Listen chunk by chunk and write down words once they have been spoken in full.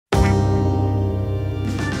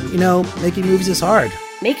Making movies is hard.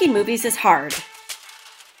 Making movies is hard.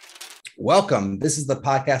 Welcome. This is the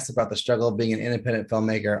podcast about the struggle of being an independent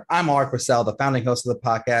filmmaker. I'm Ulrich Russell, the founding host of the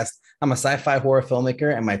podcast. I'm a sci-fi horror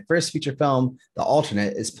filmmaker, and my first feature film, The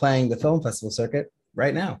Alternate, is playing the film festival circuit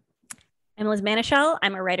right now. I'm Liz Manischel.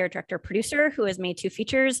 I'm a writer, director, producer who has made 2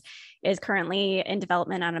 features, is currently in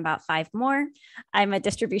development on about 5 more. I'm a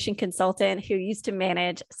distribution consultant who used to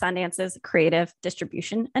manage Sundance's creative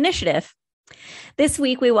distribution initiative. This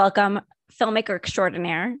week, we welcome filmmaker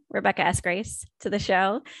extraordinaire Rebecca Eskreis to the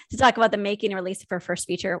show to talk about the making and release of her first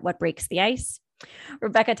feature, What Breaks the Ice.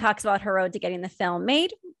 Rebecca talks about her road to getting the film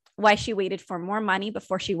made, why she waited for more money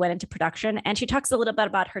before she went into production. And she talks a little bit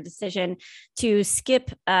about her decision to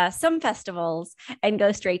skip some festivals and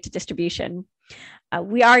go straight to distribution.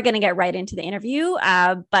 We are going to get right into the interview,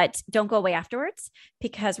 but don't go away afterwards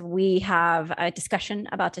because we have a discussion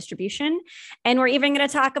about distribution. And we're even going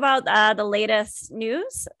to talk about the latest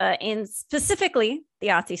news in specifically the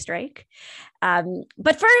Aussie strike.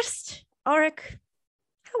 But first, Ulrich,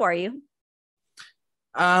 how are you?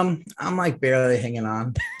 I'm like barely hanging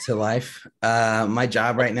on to life. My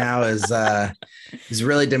job right now is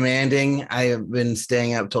really demanding. I have been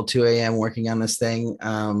staying up till 2 a.m. working on this thing,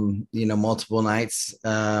 multiple nights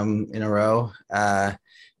in a row. And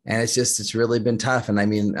it's really been tough. And I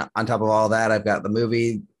mean, on top of all that, I've got the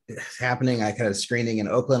movie happening. I had a screening in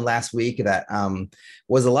Oakland last week that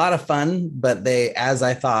was a lot of fun, but as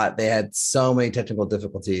I thought, they had so many technical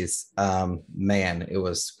difficulties. Man, it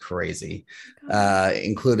was crazy,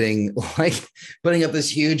 including like putting up this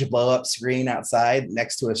huge blow up screen outside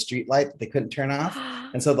next to a street light that they couldn't turn off.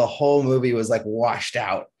 And so the whole movie was like washed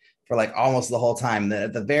out for like almost the whole time.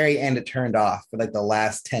 At the very end, it turned off for like the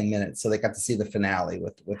last 10 minutes. So they got to see the finale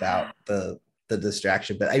without the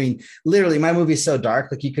distraction. But I mean, literally my movie is so dark,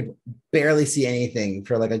 like you could barely see anything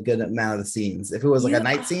for like a good amount of the scenes. If it was like a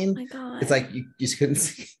night scene, it's like you just couldn't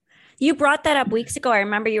see. You brought that up weeks ago. I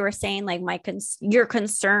remember you were saying like your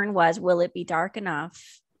concern was, will it be dark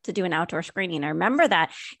enough to do an outdoor screening? I remember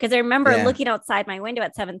that because I remember looking outside my window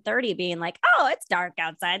at 7:30 being like, oh, it's dark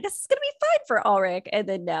outside. This is going to be fine for Ulrich. And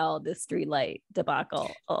then now the street light debacle.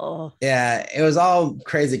 Oh, yeah, it was all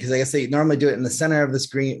crazy because I guess they normally do it in the center of this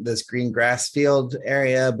green grass field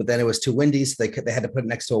area, but then it was too windy. So they had to put it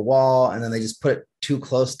next to a wall, and then they just put it too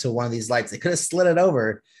close to one of these lights. They could have slid it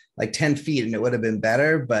over like 10 feet and it would have been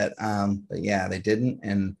better. But yeah, they didn't.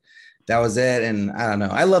 And that was it. And I don't know.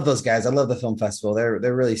 I love those guys. I love the film festival.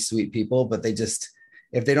 They're really sweet people, but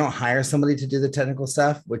if they don't hire somebody to do the technical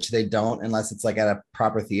stuff, which they don't, unless it's like at a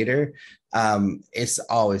proper theater, it's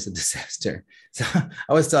always a disaster. So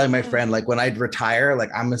I was telling my friend, like when I retire, like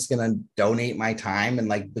I'm just going to donate my time and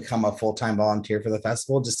like become a full-time volunteer for the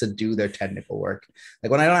festival just to do their technical work.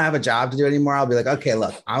 Like when I don't have a job to do anymore, I'll be like, okay,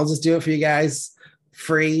 look, I'll just do it for you guys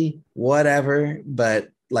free, whatever. But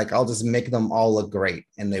like, I'll just make them all look great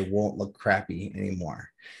and they won't look crappy anymore.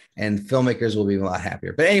 And filmmakers will be a lot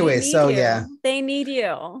happier. But anyway, yeah. They need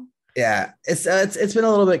you. Yeah, it's been a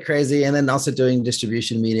little bit crazy. And then also doing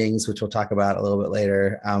distribution meetings, which we'll talk about a little bit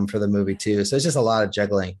later for the movie too. So it's just a lot of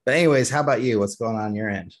juggling. But anyways, how about you? What's going on your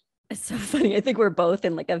end? It's so funny. I think we're both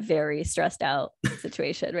in like a very stressed out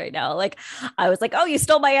situation right now. Like I was like, oh, you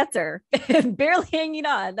stole my answer. Barely hanging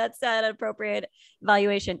on. That's an appropriate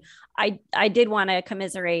evaluation. I did want to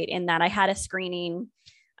commiserate in that I had a screening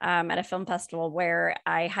at a film festival where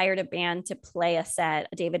I hired a band to play a set,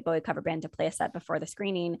 a David Bowie cover band to play a set before the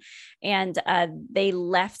screening. And they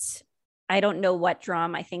left, I don't know what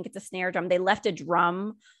drum, I think it's a snare drum. They left a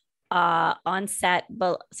drum on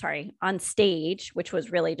stage, which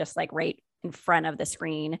was really just like right in front of the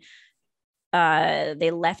screen.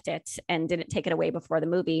 They left it and didn't take it away before the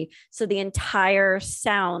movie. So the entire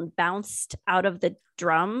sound bounced out of the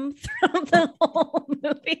drum throughout the whole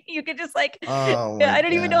movie. You could just like, I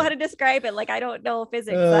don't even know how to describe it. Like, I don't know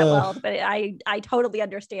physics that well, but I totally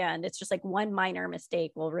understand. It's just like one minor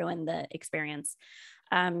mistake will ruin the experience.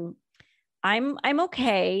 I'm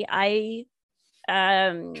okay.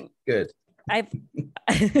 Good. I've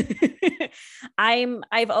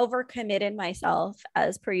overcommitted myself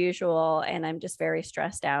as per usual, and I'm just very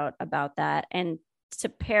stressed out about that. And to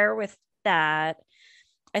pair with that,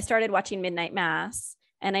 I started watching Midnight Mass,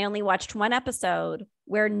 and I only watched one episode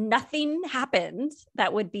where nothing happened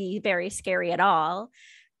that would be very scary at all.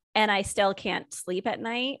 And I still can't sleep at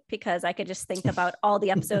night because I could just think about all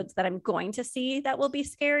the episodes that I'm going to see that will be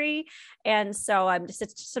scary. And so it's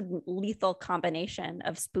just a lethal combination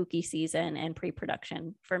of spooky season and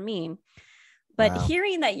pre-production for me. But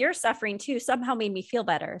hearing that you're suffering too somehow made me feel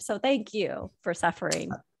better. So thank you for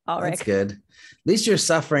suffering. That's Ulrich. good. At least you're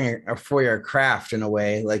suffering for your craft in a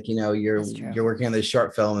way. Like, you're working on this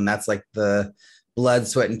short film, and that's like the blood,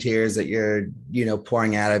 sweat, and tears that you're,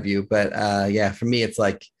 pouring out of you. But yeah, for me, it's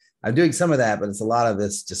like I'm doing some of that, but it's a lot of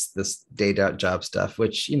this day job stuff,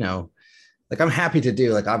 which, like I'm happy to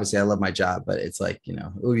do. Like, obviously I love my job, but it's like, it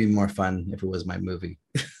would be more fun if it was my movie.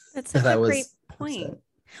 That's such that a great was point. upset.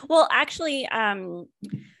 Well, actually, I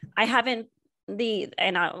haven't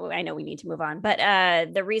and I know we need to move on, but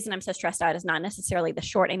the reason I'm so stressed out is not necessarily the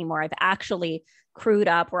short anymore. I've actually crewed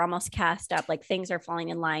up. We're almost cast up. Like things are falling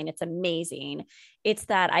in line. It's amazing. It's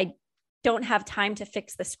that I don't have time to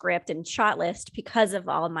fix the script and shot list because of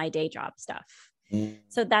all of my day job stuff.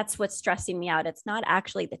 So that's what's stressing me out. It's not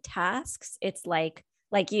actually the tasks. It's like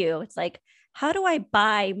you, it's like, how do I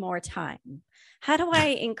buy more time? How do I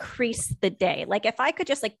increase the day? Like if I could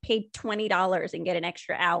just like pay $20 and get an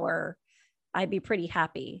extra hour, I'd be pretty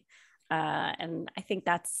happy. And I think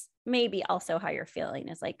that's maybe also how you're feeling,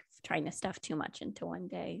 is like trying to stuff too much into one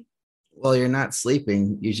day. Well, you're not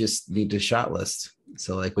sleeping. You just need to shot list.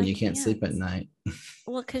 So like when you can't sleep at night.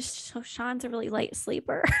 Well, because Sean's a really light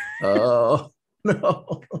sleeper. Oh,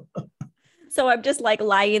 no. So I'm just like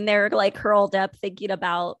lying there, like curled up, thinking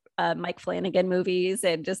about Mike Flanagan movies,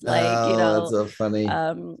 and just like, that's so funny.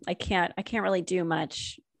 I can't really do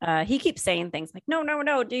much. He keeps saying things like,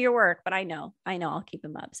 no, do your work. But I know I'll keep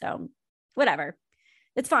him up. So whatever.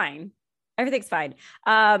 It's fine. Everything's fine.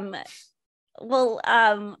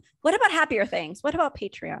 What about happier things? What about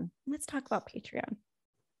Patreon? Let's talk about Patreon.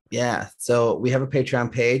 Yeah. So we have a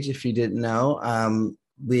Patreon page, if you didn't know.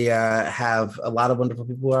 We have a lot of wonderful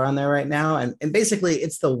people who are on there right now. And basically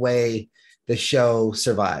it's the way the show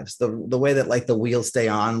survives, the way that like the wheels stay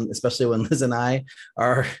on, especially when Liz and I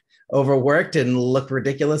are overworked and look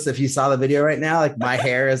ridiculous. If you saw the video right now, like my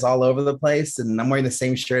hair is all over the place and I'm wearing the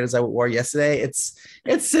same shirt as I wore yesterday. It's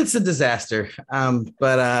a disaster.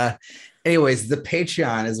 But anyways, the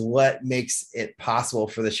Patreon is what makes it possible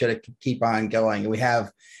for the show to keep on going. We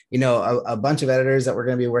have, a bunch of editors that we're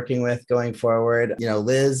going to be working with going forward.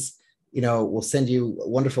 Liz, will send you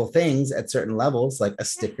wonderful things at certain levels, like a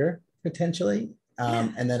sticker potentially.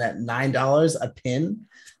 And then at $9 a pin.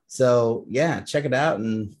 So yeah, check it out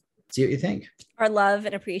and see what you think. Our love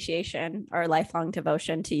and appreciation, our lifelong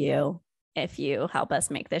devotion to you, if you help us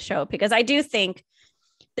make this show, because I do think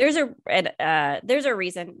there's a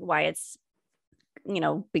reason why it's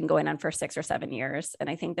been going on for 6 or 7 years, and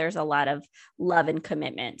I think there's a lot of love and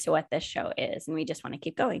commitment to what this show is, and we just want to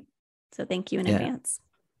keep going. So thank you in advance.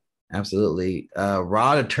 Absolutely.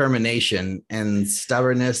 Raw determination and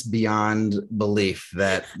stubbornness beyond belief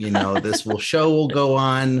that, this show will go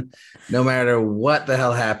on no matter what the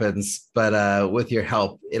hell happens. But with your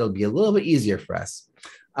help, it'll be a little bit easier for us.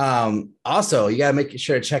 Also, you got to make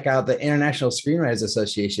sure to check out the International Screenwriters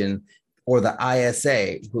Association, or the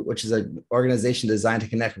ISA, which is an organization designed to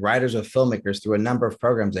connect writers with filmmakers through a number of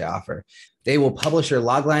programs they offer. They will publish your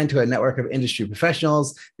logline to a network of industry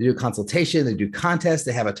professionals. They do consultation, they do contests.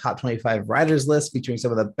 They have a top 25 writers list featuring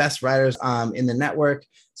some of the best writers in the network.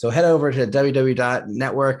 So head over to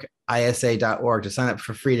www.networkisa.org to sign up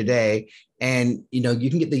for free today. And, you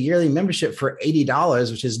can get the yearly membership for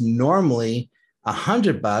 $80, which is normally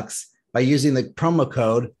 $100, by using the promo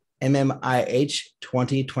code MMIH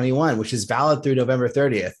 2021, which is valid through November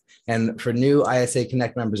 30th, and for new ISA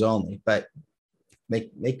Connect members only. But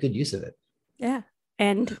make good use of it. Yeah.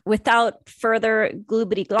 And without further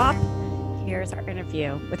gloobity glop, here's our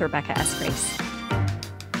interview with Rebecca Eskreis.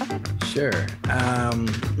 Sure.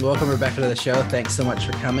 Welcome, Rebecca, to the show. Thanks so much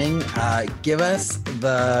for coming. Give us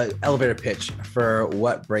the elevator pitch for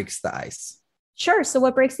What Breaks the Ice. Sure. So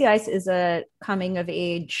What Breaks the Ice is a coming of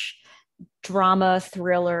age drama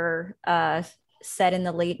thriller set in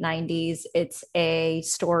the late 90s. It's a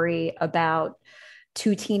story about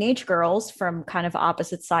two teenage girls from kind of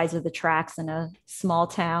opposite sides of the tracks in a small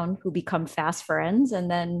town who become fast friends and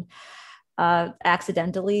then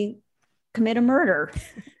accidentally commit a murder.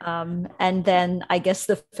 And then I guess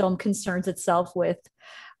the film concerns itself with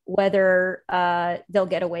whether they'll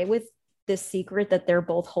get away with this secret that they're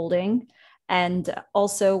both holding, and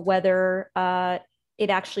also whether it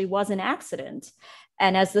actually was an accident.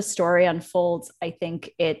 And as the story unfolds, I think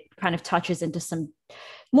it kind of touches into some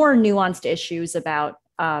more nuanced issues about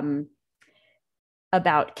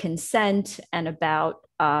consent and about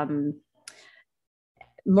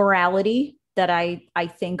morality that I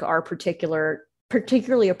think are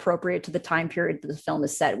particularly appropriate to the time period that the film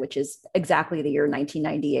is set, which is exactly the year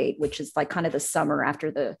 1998, which is like kind of the summer after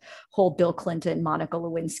the whole Bill Clinton, Monica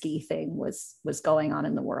Lewinsky thing was going on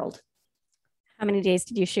in the world. How many days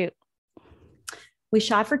did you shoot? We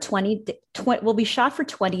shot for 20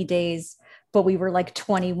 days, but we were like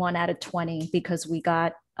 21 out of 20 because we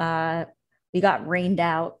got rained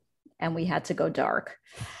out and we had to go dark.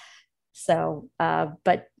 So,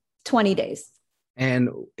 but 20 days. And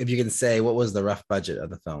if you can say, what was the rough budget of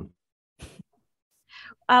the film?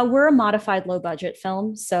 We're a modified low budget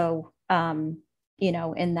film. So, in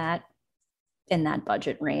that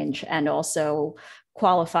budget range, and also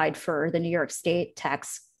qualified for the New York State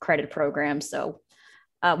tax credit program. So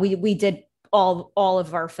we did all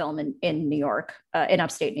of our film in New York, in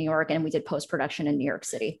upstate New York, and we did post-production in New York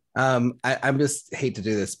City. I'm just hate to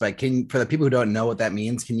do this, but for the people who don't know what that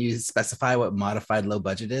means, can you specify what modified low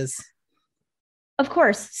budget is? Of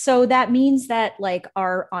course. So that means that like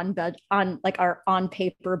our on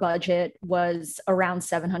paper budget was around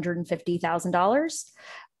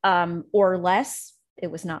 $750,000 or less.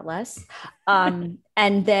 It was not less. And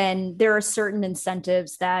then there are certain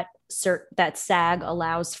incentives that SAG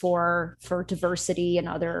allows for diversity and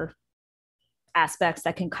other aspects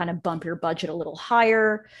that can kind of bump your budget a little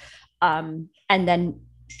higher. And then,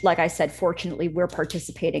 like I said, fortunately, we're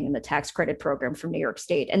participating in the tax credit program from New York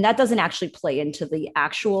State. And that doesn't actually play into the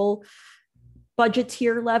actual budget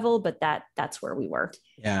tier level, but that's where we were.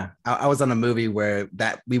 Yeah. I was on a movie where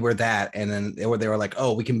we were that, and then they were like,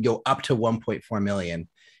 oh, we can go up to 1.4 million.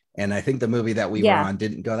 And I think the movie that we were on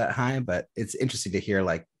didn't go that high, but it's interesting to hear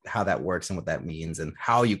like how that works and what that means and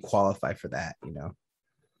how you qualify for that, you know?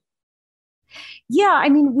 Yeah. I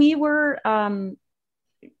mean, we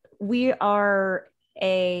are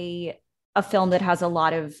a film that has a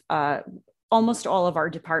lot of, almost all of our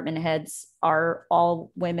department heads are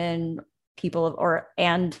all women, people of,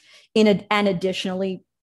 and additionally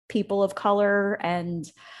people of color. And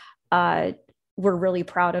we're really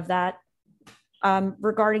proud of that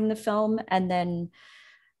regarding the film. And then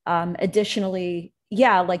additionally,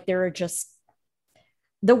 like there are just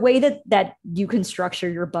the way that you can structure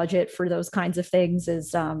your budget for those kinds of things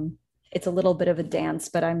is it's a little bit of a dance,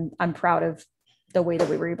 but I'm proud of the way that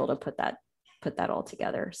we were able to put that all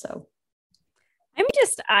together. So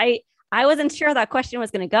I wasn't sure how that question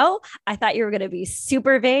was going to go. I thought you were going to be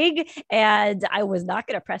super vague, and I was not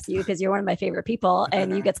going to press you because you're one of my favorite people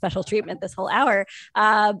and you get special treatment this whole hour.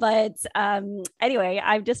 But anyway,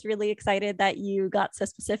 I'm just really excited that you got so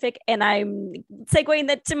specific, and I'm segueing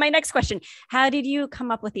that to my next question. How did you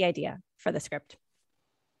come up with the idea for the script?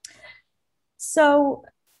 So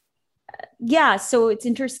it's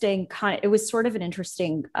interesting. It was sort of an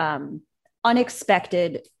interesting,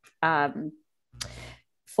 unexpected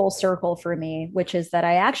full circle for me, which is that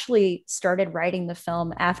I actually started writing the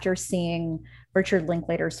film after seeing Richard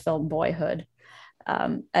Linklater's film Boyhood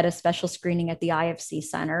at a special screening at the IFC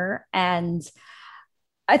Center. And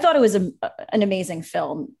I thought it was an amazing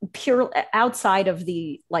film, pure outside of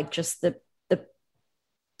the, like, just the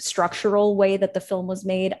structural way that the film was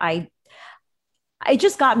made. I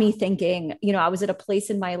just got me thinking, I was at a place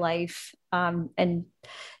in my life and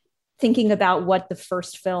thinking about what the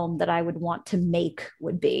first film that I would want to make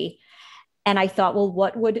would be. And I thought, well,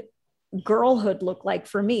 what would girlhood look like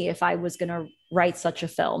for me if I was going to write such a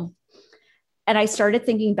film? And I started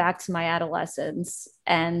thinking back to my adolescence,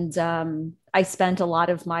 and I spent a lot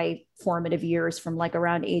of my formative years from like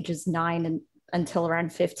around ages 9 until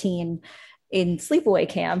around 15 in sleepaway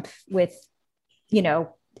camp with,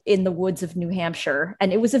 in the woods of New Hampshire.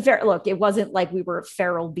 And it was it wasn't like we were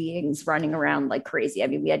feral beings running around like crazy. I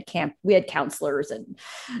mean, we had counselors and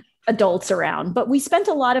adults around, but we spent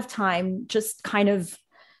a lot of time just kind of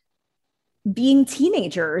being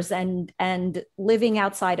teenagers and living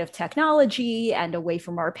outside of technology and away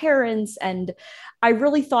from our parents. And I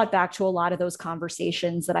really thought back to a lot of those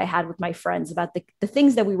conversations that I had with my friends about the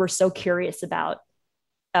things that we were so curious about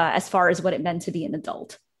as far as what it meant to be an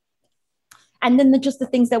adult. And then just the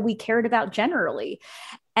things that we cared about generally.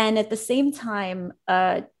 And at the same time,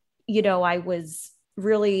 I was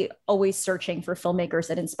really always searching for filmmakers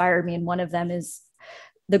that inspired me. And one of them is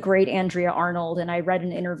the great Andrea Arnold. And I read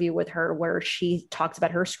an interview with her where she talks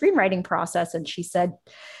about her screenwriting process. And she said,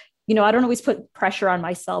 I don't always put pressure on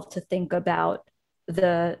myself to think about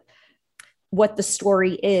what the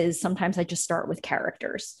story is. Sometimes I just start with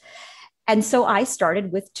characters. And so I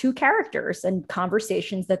started with 2 characters and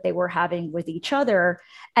conversations that they were having with each other.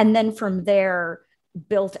 And then from there,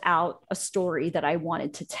 built out a story that I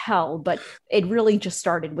wanted to tell. But it really just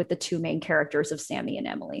started with the 2 main characters of Sammy and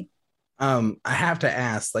Emily. I have to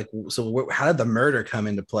ask, how did the murder come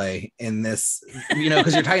into play in this?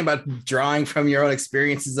 Because you're talking about drawing from your own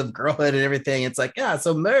experiences of girlhood and everything. It's like,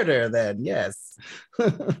 so murder then, yes.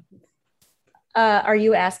 Are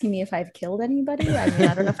you asking me if I've killed anybody? I mean,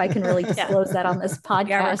 I don't know if I can really Yeah. disclose that on this podcast.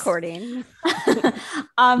 We are recording.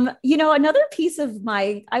 Another piece of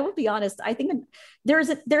I will be honest, I think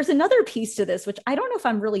there's another piece to this, which I don't know if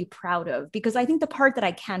I'm really proud of, because I think the part that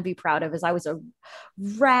I can be proud of is I was a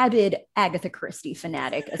rabid Agatha Christie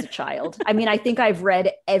fanatic as a child. I mean, I think I've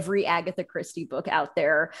read every Agatha Christie book out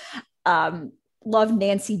there. Loved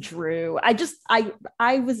Nancy Drew. I was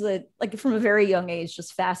from a very young age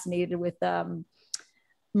just fascinated with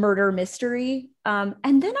murder mystery. And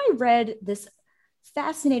then I read this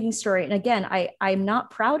fascinating story. And again, I'm not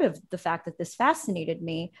proud of the fact that this fascinated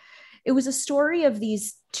me. It was a story of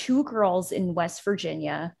these two girls in West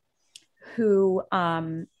Virginia who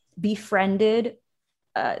befriended.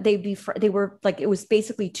 They were like, it was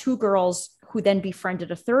basically two girls who then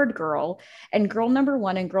befriended a third girl, and girl number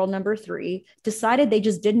one and girl number three decided they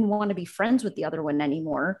just didn't want to be friends with the other one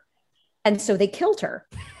anymore. And so they killed her.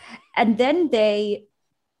 And then they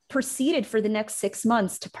proceeded for the next 6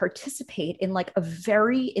 months to participate in like a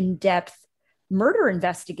very in-depth murder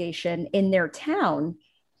investigation in their town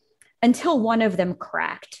until one of them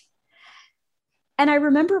cracked. And I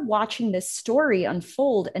remember watching this story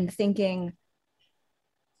unfold and thinking,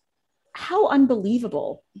 how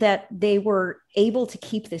unbelievable that they were able to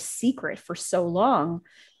keep this secret for so long.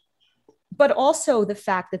 But also the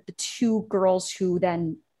fact that the two girls who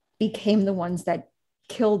then became the ones that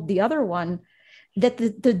killed the other one, that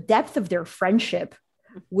the depth of their friendship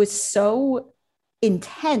was so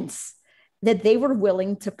intense that they were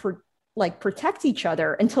willing to protect each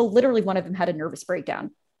other until literally one of them had a nervous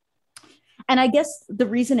breakdown. And I guess the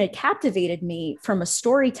reason it captivated me from a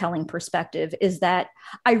storytelling perspective is that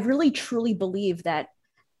I really truly believe that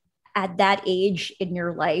at that age in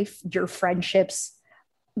your life, your friendships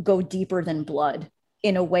go deeper than blood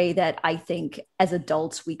in a way that I think as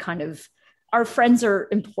adults, our friends are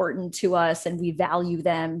important to us and we value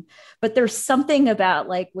them. But there's something about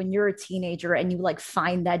like when you're a teenager and you like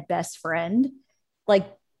find that best friend,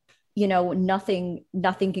 like, nothing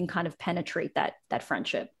can kind of penetrate that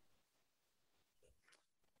friendship.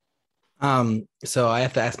 So I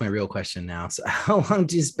have to ask my real question now. So how long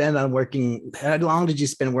did you spend working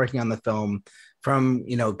on the film from,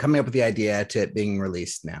 coming up with the idea to it being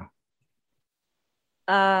released now?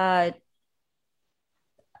 I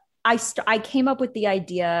came up with the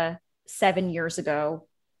idea 7 years ago,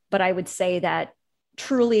 but I would say that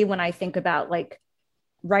truly when I think about like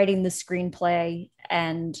writing the screenplay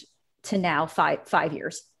and to now 5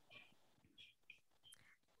 years.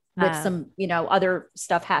 With some, other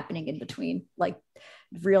stuff happening in between, like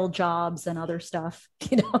real jobs and other stuff,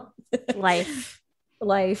 life.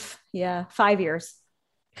 Yeah. 5 years.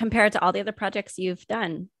 Compared to all the other projects you've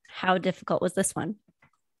done, how difficult was this one?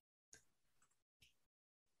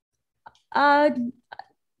 I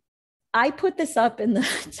put this up in the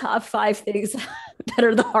top 5 things that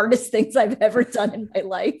are the hardest things I've ever done in my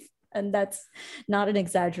life. And that's not an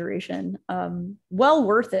exaggeration. Well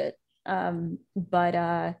worth it.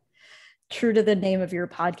 But true to the name of your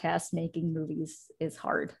podcast, making movies is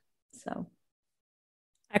hard. So,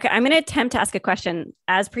 okay, I'm going to attempt to ask a question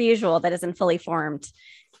as per usual that isn't fully formed,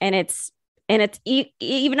 and it's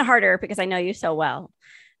even harder because I know you so well.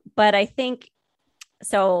 But I think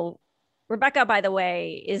so. Rebecca, by the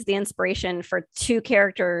way, is the inspiration for 2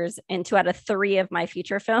 characters in 2 out of 3 of my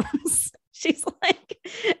feature films. She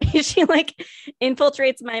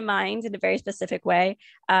infiltrates my mind in a very specific way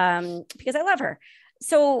because I love her.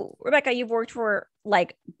 So Rebecca, you've worked for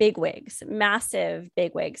like bigwigs, massive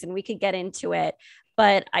bigwigs, and we could get into it.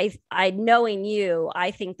 But I knowing you, I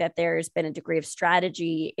think that there's been a degree of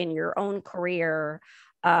strategy in your own career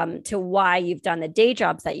to why you've done the day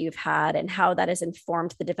jobs that you've had and how that has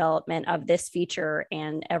informed the development of this feature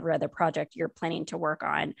and every other project you're planning to work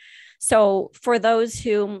on. So for those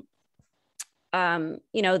who, a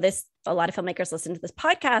lot of filmmakers listen to this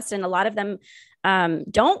podcast and a lot of them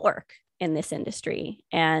don't work in this industry.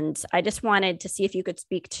 And I just wanted to see if you could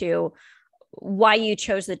speak to why you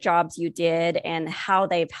chose the jobs you did and how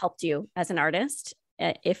they've helped you as an artist,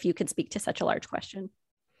 if you could speak to such a large question.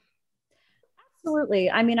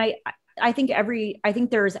 Absolutely. I mean, I think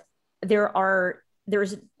there's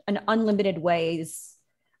an unlimited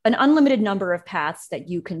number of paths that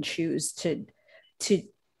you can choose to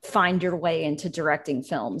find your way into directing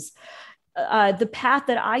films. The path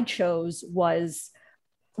that I chose was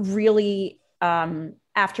really and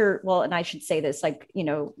I should say this,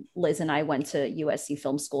 Liz and I went to USC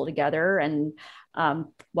Film School together, and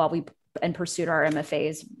while we pursued our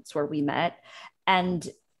MFAs, it's where we met and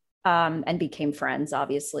became friends,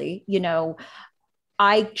 obviously.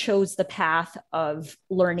 I chose the path of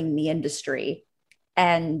learning the industry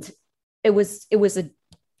and it was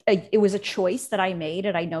a choice that I made.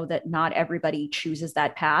 And I know that not everybody chooses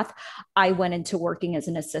that path. I went into working as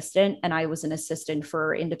an assistant, and I was an assistant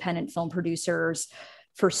for independent film producers,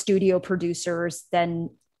 for studio producers, then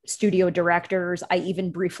studio directors. I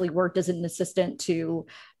even briefly worked as an assistant to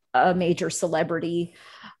a major celebrity.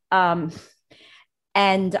 Um,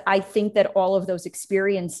 and I think that all of those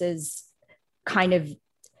experiences kind of,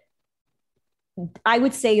 I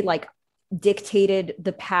would say, like, dictated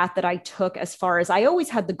the path that I took. As far as, I always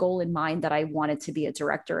had the goal in mind that I wanted to be a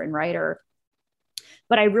director and writer,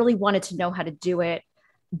 but I really wanted to know how to do it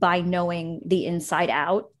by knowing the inside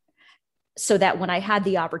out, so that when I had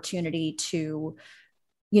the opportunity to,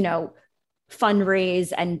 you know,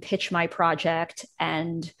 fundraise and pitch my project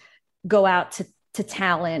and go out to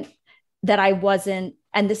talent, that I wasn't,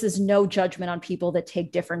 and this is no judgment on people that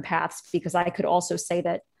take different paths, because I could also say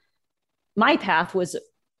that my path was,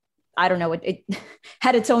 I don't know, it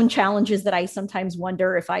had its own challenges that I sometimes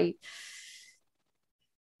wonder if I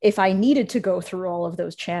needed to go through all of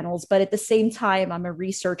those channels. But at the same time, I'm a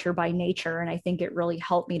researcher by nature, and I think it really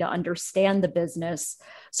helped me to understand the business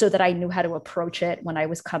so that I knew how to approach it when I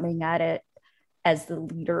was coming at it as the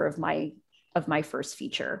leader of my first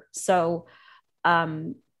feature. So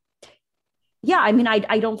yeah, I mean,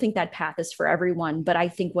 I don't think that path is for everyone, but I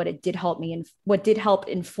think what it did help me, and what did help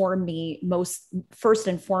inform me most, first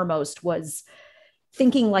and foremost, was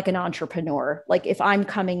thinking like an entrepreneur. Like, if I'm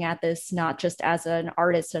coming at this not just as an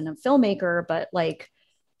artist and a filmmaker, but like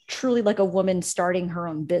truly like a woman starting her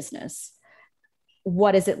own business,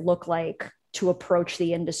 what does it look like to approach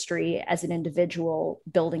the industry as an individual,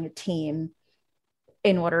 building a team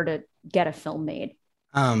in order to get a film made?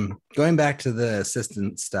 Going back to the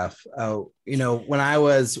assistant stuff, when I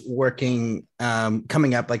was working,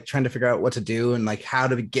 coming up, like trying to figure out what to do and like how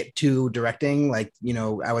to get to directing, like,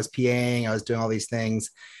 I was PAing, I was doing all these things.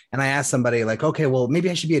 And I asked somebody like, okay, well, maybe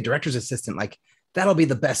I should be a director's assistant. Like, that'll be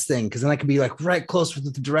the best thing, because then I could be like right close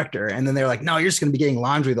with the director. And then they're like, no, you're just going to be getting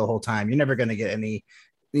laundry the whole time. You're never going to get any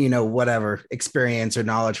whatever experience or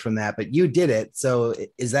knowledge from that, but you did it. So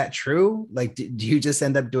is that true? Like, do you just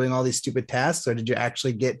end up doing all these stupid tasks, or did you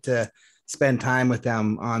actually get to spend time with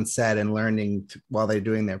them on set and learning while they're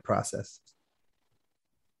doing their process?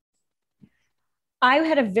 I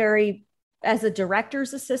had as a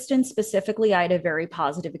director's assistant specifically, I had a very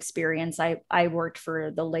positive experience. I worked for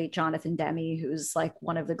the late Jonathan Demme, who's like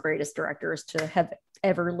one of the greatest directors to have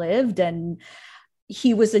ever lived. And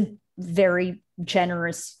he was a very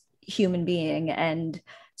generous human being. And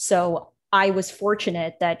so I was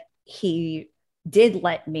fortunate that he did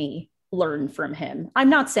let me learn from him. I'm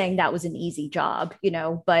not saying that was an easy job,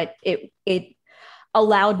 but it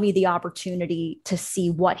allowed me the opportunity to see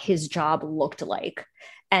what his job looked like.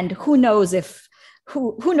 And who knows if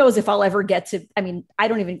I'll ever get to, I mean, I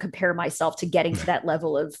don't even compare myself to getting to that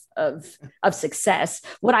level of success.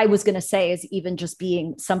 What I was going to say is, even just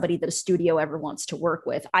being somebody that a studio ever wants to work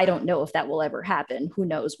with, I don't know if that will ever happen. Who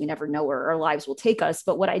knows? We never know where our lives will take us.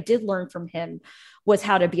 But what I did learn from him was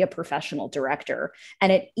how to be a professional director.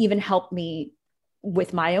 And it even helped me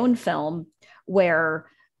with my own film, where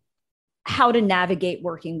how to navigate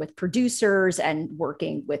working with producers and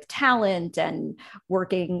working with talent and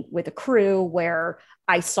working with a crew, where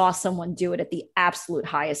I saw someone do it at the absolute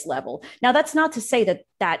highest level. Now, that's not to say that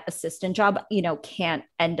that assistant job, can't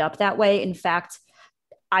end up that way. In fact,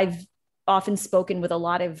 I've often spoken with a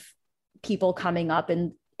lot of people coming up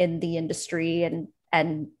in the industry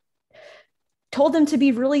and told them to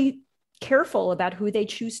be really careful about who they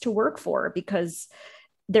choose to work for, because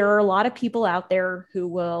there are a lot of people out there who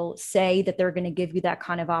will say that they're going to give you that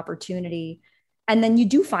kind of opportunity. And then you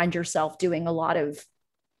do find yourself doing a lot of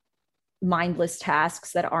mindless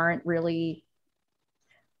tasks that aren't really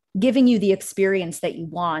giving you the experience that you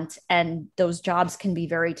want. And those jobs can be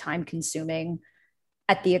very time consuming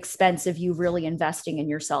at the expense of you really investing in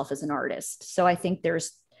yourself as an artist. So I think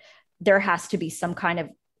there has to be some kind of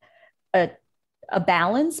a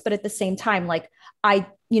balance, but at the same time, like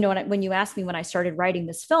when you asked me when I started writing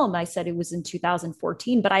this film, I said it was in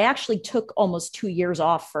 2014, but I actually took almost 2 years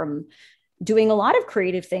off from doing a lot of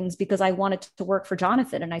creative things because I wanted to work for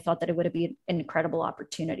Jonathan. And I thought that it would be an incredible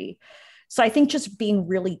opportunity. So I think just being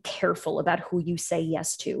really careful about who you say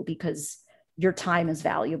yes to, because your time is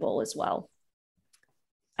valuable as well.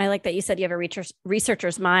 I like that you said you have a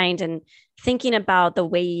researcher's mind, and thinking about the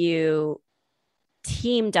way you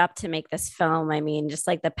teamed up to make this film. I mean, just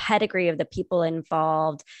like the pedigree of the people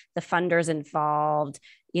involved, the funders involved,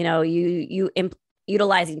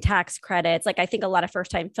 utilizing tax credits. Like, I think a lot of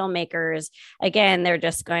first-time filmmakers, again, they're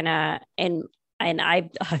just going to, and and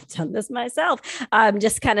I've done this myself,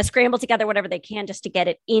 just kind of scramble together whatever they can just to get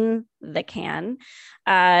it in the can.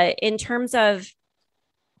 In terms of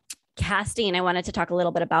casting, I wanted to talk a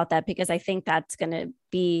little bit about that because I think that's going to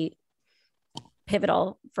be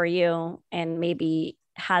pivotal for you and maybe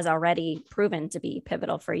has already proven to be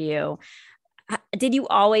pivotal for you. Did you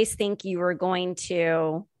always think you were going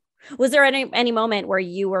to, was there any moment where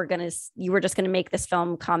you were just going to make this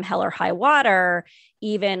film come hell or high water,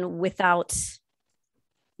 even without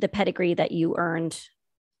the pedigree that you earned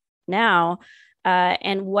now?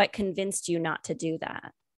 And what convinced you not to do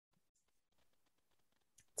that?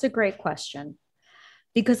 It's a great question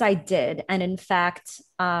because I did. And in fact,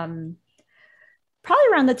 probably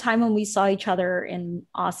around the time when we saw each other in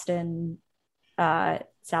Austin,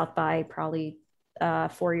 South by, probably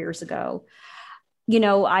 4 years ago, you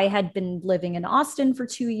know, I had been living in Austin for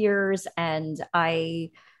 2 years, and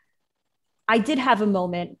I did have a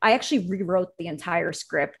moment. I actually rewrote the entire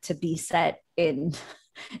script to be set in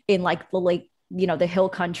like the lake, you know, the hill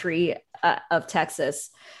country of Texas.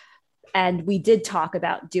 And we did talk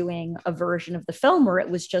about doing a version of the film where it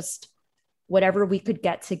was just whatever we could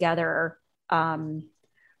get together,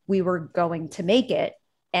 we were going to make it.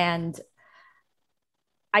 And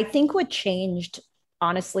I think what changed,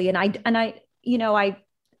 honestly, and I, you know,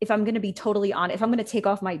 if I'm going to be totally honest, if I'm going to take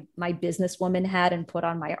off my businesswoman hat and put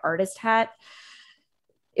on my artist hat,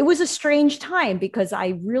 it was a strange time because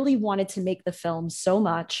I really wanted to make the film so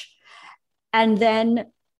much. And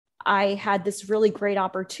then I had this really great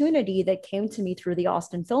opportunity that came to me through the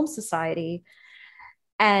Austin Film Society.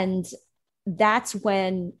 And that's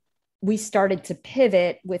when we started to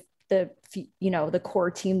pivot with the, you know, the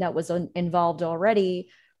core team that was involved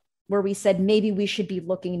already, where we said, maybe we should be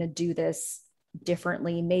looking to do this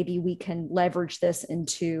differently. Maybe we can leverage this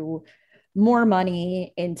into more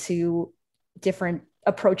money, into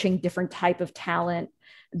approaching different type of talent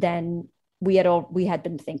than we had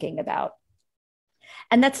been thinking about.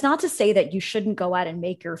 And that's not to say that you shouldn't go out and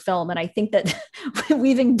make your film. And I think that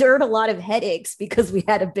we've endured a lot of headaches because we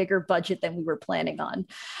had a bigger budget than we were planning on.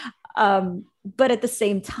 But at the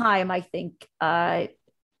same time, I think at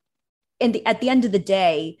the end of the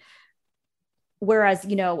day, whereas,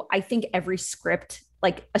 you know, I think every script,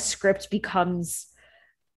 like a script has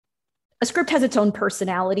its own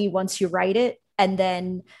personality once you write it. And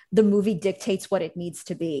then the movie dictates what it needs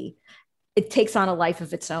to be. It takes on a life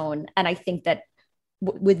of its own. And I think that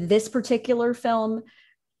with this particular film,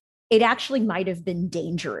 it actually might have been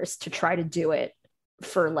dangerous to try to do it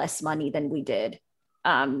for less money than we did.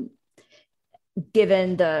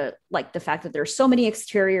 Given the fact that there's so many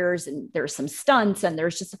exteriors and there's some stunts and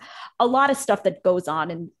there's just a lot of stuff that goes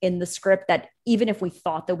on in the script that even if we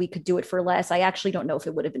thought that we could do it for less, I actually don't know if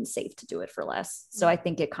it would have been safe to do it for less. So I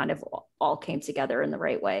think it kind of all came together in the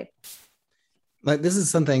right way. Like, this is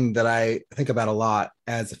something that I think about a lot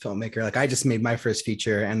as a filmmaker. Like, I just made my first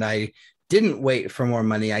feature and I didn't wait for more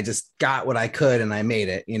money. I just got what I could and I made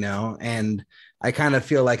it, you know? And I kind of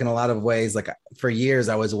feel like in a lot of ways, like for years,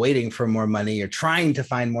 I was waiting for more money or trying to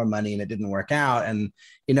find more money and it didn't work out. And,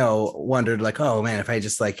 you know, wondered like, oh man, if I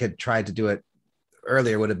just like had tried to do it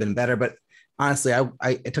earlier, would have been better. But honestly,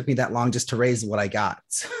 it took me that long just to raise what I got.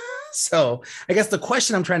 So I guess the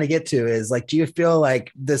question I'm trying to get to is like, do you feel like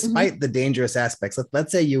despite the dangerous aspects,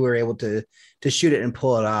 let's say you were able to shoot it and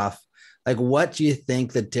pull it off, like, what do you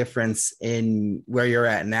think the difference in where you're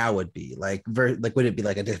at now would be? Like, would it be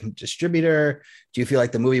like a different distributor? Do you feel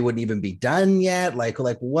like the movie wouldn't even be done yet? Like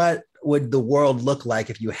what would the world look like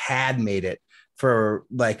if you had made it for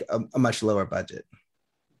like a much lower budget?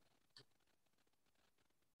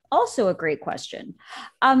 Also a great question.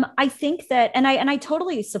 I think that, and I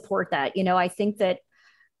totally support that. You know, I think that,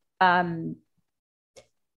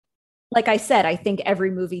 like I said, I think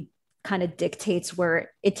every movie kind of dictates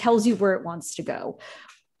where it tells you where it wants to go.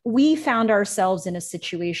 We found ourselves in a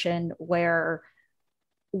situation where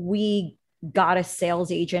we got a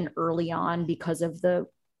sales agent early on because of the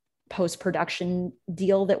post-production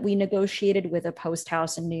deal that we negotiated with a post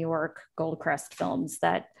house in New York, Goldcrest Films,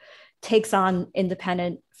 that takes on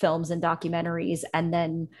independent films and documentaries and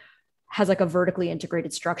then has like a vertically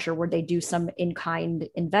integrated structure where they do some in-kind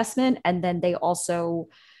investment. And then they also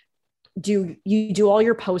do all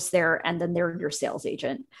your posts there and then they're your sales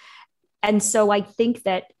agent. And so I think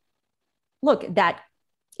that, look, that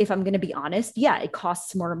if I'm going to be honest, yeah, it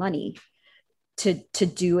costs more money to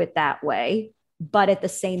do it that way. But at the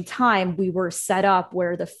same time, we were set up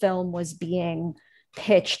where the film was being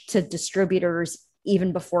pitched to distributors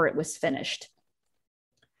even before it was finished.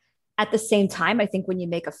 At the same time, I think when you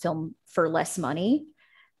make a film for less money,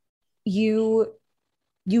 you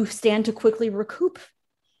stand to quickly recoup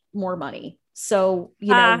more money So,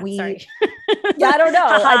 sorry. yeah, I don't know.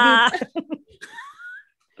 I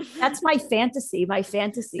mean, that's my fantasy. My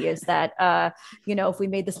fantasy is that, if we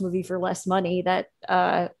made this movie for less money, that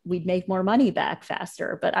we'd make more money back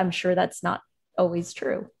faster. But I'm sure that's not always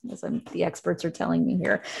true, as the experts are telling me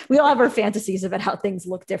here. We all have our fantasies about how things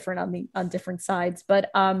look different on different sides. But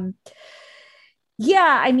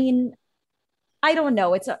yeah, I mean, I don't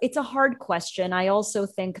know. It's a hard question. I also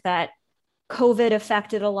think that COVID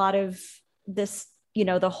affected a lot of this.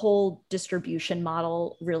 The whole distribution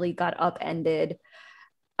model really got upended.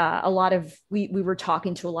 We were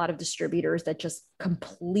talking to a lot of distributors that just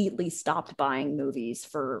completely stopped buying movies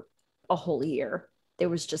for a whole year. There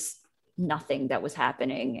was just nothing that was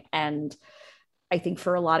happening. And I think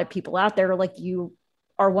for a lot of people out there, like, you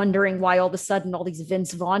are wondering why all of a sudden all these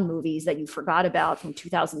Vince Vaughn movies that you forgot about from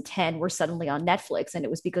 2010 were suddenly on Netflix. And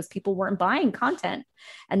it was because people weren't buying content.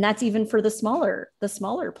 And that's even for the smaller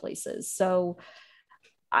places. So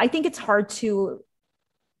I think it's hard to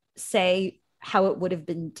say how it would have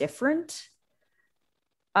been different.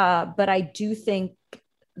 But I do think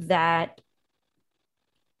that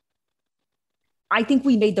I think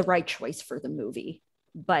we made the right choice for the movie.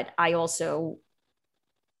 But I also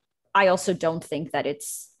don't think that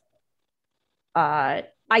I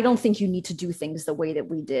don't think you need to do things the way that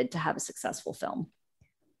we did to have a successful film.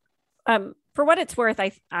 For what it's worth,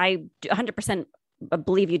 I 100%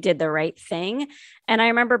 believe you did the right thing. And I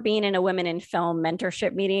remember being in a women in film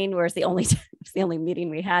mentorship meeting, where it's the only meeting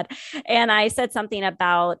we had. And I said something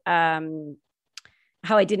about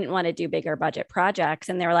how I didn't want to do bigger budget projects.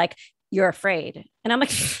 And they were like, "You're afraid." And I'm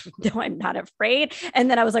like, "No, I'm not afraid."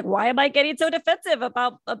 And then I was like, "Why am I getting so defensive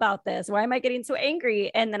about this? Why am I getting so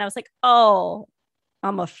angry?" And then I was like, "Oh,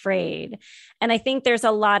 I'm afraid." And I think there's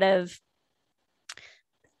a lot of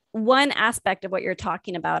one aspect of what you're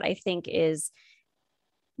talking about, I think, is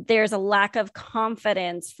there's a lack of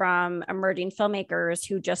confidence from emerging filmmakers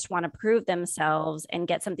who just want to prove themselves and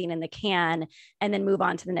get something in the can and then move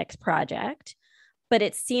on to the next project. But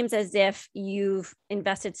it seems as if you've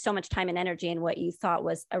invested so much time and energy in what you thought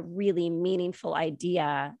was a really meaningful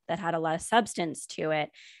idea that had a lot of substance to it.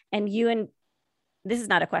 And this is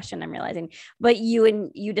not a question, I'm realizing, but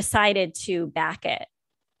you decided to back it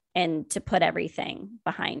and to put everything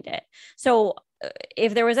behind it. So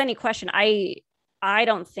if there was any question, I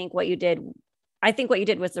don't think what you did, I think what you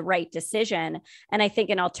did was the right decision. And I think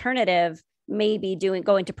an alternative may be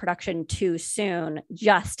going to production too soon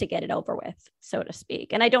just to get it over with, so to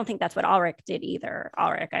speak. And I don't think that's what Ulrich did either.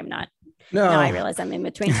 Ulrich, I'm not. No, now I realize I'm in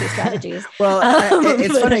between two strategies. Well,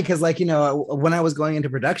 it's funny because, like, when I was going into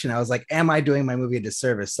production, I was like, am I doing my movie a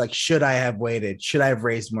disservice? Like, should I have waited? Should I have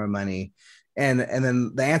raised more money? And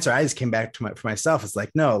then the answer I just came back to for myself is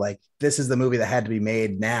like, no, like, this is the movie that had to be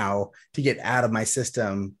made now to get out of my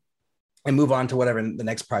system and move on to whatever the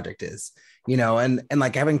next project is, and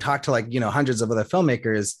like having talked to, like, hundreds of other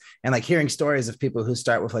filmmakers and like hearing stories of people who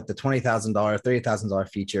start with like the $20,000, $30,000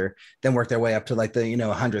 feature, then work their way up to like the,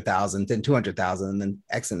 100,000, then 200,000, and then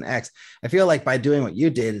X and X. I feel like by doing what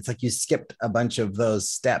you did, it's like you skipped a bunch of those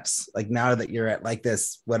steps. Like, now that you're at like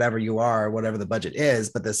this, whatever you are, whatever the budget is,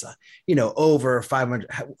 but this, over 500,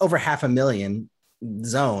 over $500,000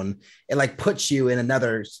 zone, it like puts you in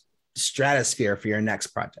another stratosphere for your next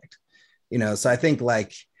project. So I think,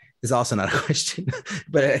 like, is also not a question,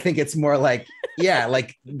 but I think it's more like, yeah,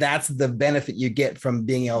 like that's the benefit you get from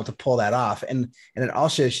being able to pull that off. And it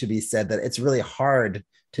also should be said that it's really hard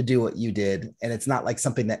to do what you did. And it's not like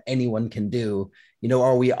something that anyone can do,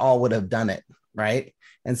 or we all would have done it. Right.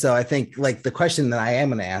 And so I think, like, the question that I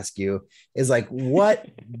am going to ask you is, like, what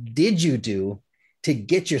did you do to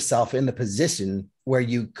get yourself in the position where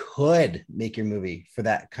you could make your movie for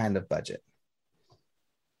that kind of budget?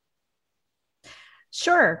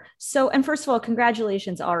 Sure. So, and first of all,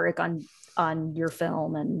 congratulations, Ulrich, on your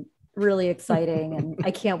film, and really exciting. And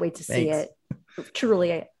I can't wait to see it.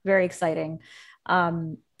 Truly very exciting.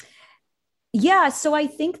 Yeah. So I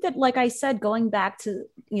think that, like I said, going back to,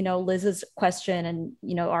 Liz's question and,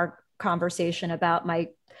 our conversation about my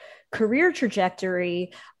career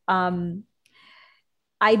trajectory, I'd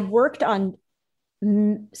worked on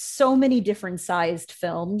so many different sized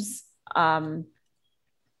films,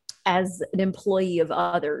 as an employee of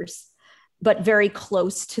others, but very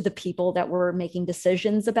close to the people that were making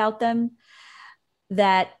decisions about them.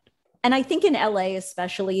 And I think in LA,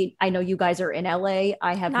 especially, I know you guys are in LA.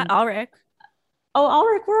 I have not Ulrich. Oh,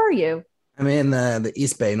 Ulrich, where are you? I'm in the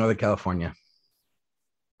East Bay, Northern California.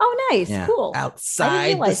 Oh, nice. Yeah. Cool.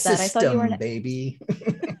 Outside the system, I thought you were baby.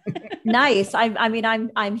 Nice. I mean,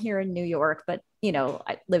 I'm here in New York, but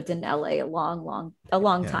I lived in LA a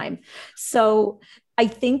long time. So I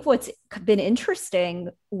think what's been interesting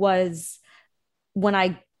was when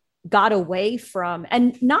I got away from,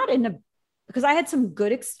 and not in a, because I had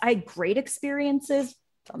I had great experiences,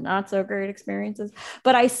 some not so great experiences,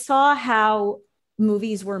 but I saw how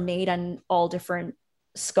movies were made on all different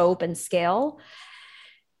scope and scale.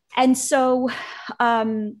 And so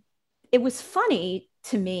it was funny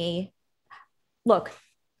to me. Look,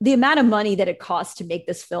 the amount of money that it costs to make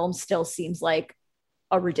this film still seems like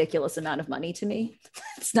a ridiculous amount of money to me.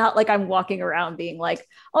 It's not like I'm walking around being like,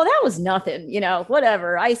 oh, that was nothing,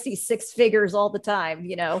 whatever. I see six figures all the time,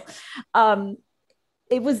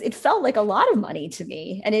 it felt like a lot of money to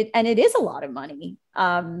me, and it is a lot of money.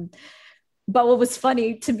 But what was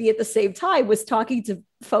funny to me at the same time was talking to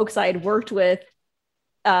folks I had worked with,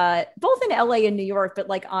 both in LA and New York, but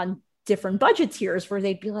like on different budget tiers, where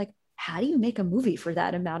they'd be like, how do you make a movie for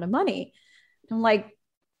that amount of money? And I'm like,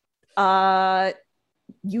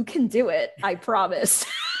 you can do it, I promise.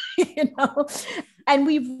 And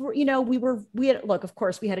look, of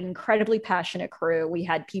course, we had an incredibly passionate crew. We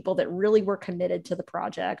had people that really were committed to the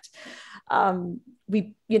project.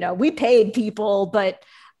 We paid people, but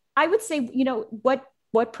I would say,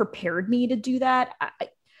 what prepared me to do that?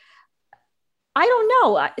 I don't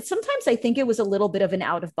know. Sometimes I think it was a little bit of an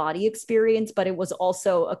out of body experience, but it was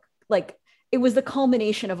also it was the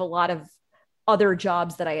culmination of a lot of other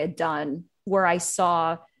jobs that I had done where I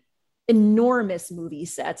saw enormous movie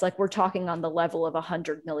sets. Like, we're talking on the level of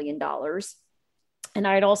 $100 million. And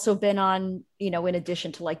I had also been on, in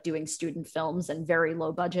addition to like doing student films and very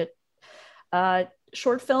low budget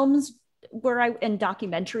short films and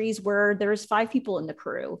documentaries where there's 5 people in the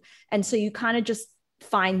crew. And so you kind of just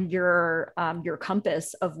find your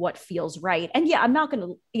compass of what feels right. And yeah, I'm not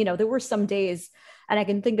going to, there were some days, and I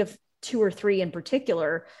can think of 2 or 3 in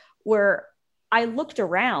particular, where I looked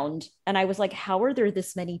around and I was like, how are there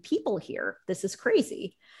this many people here? This is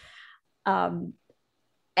crazy. But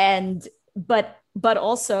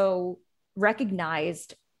also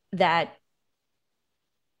recognized that,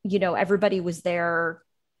 everybody was there.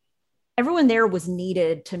 Everyone there was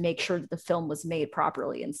needed to make sure that the film was made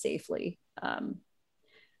properly and safely.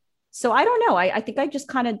 So I don't know. I think I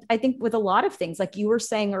think with a lot of things, like you were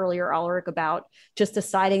saying earlier, Ulrich, about just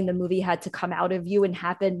deciding the movie had to come out of you and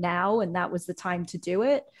happen now, and that was the time to do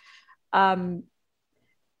it.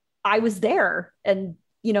 I was there, and,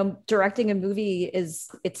 directing a movie it's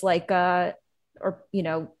like,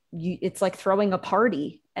 it's like throwing a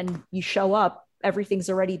party, and you show up, everything's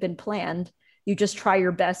already been planned. You just try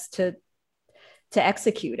your best to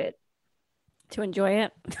execute it. To enjoy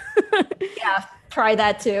it. Yeah, try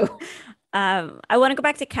that too. I want to go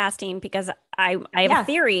back to casting because I have a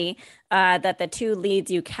theory that the 2 leads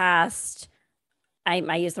you cast,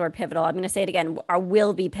 I use the word pivotal, I'm going to say it again,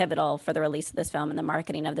 will be pivotal for the release of this film and the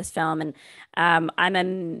marketing of this film. And I'm a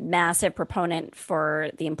massive proponent for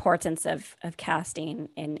the importance of casting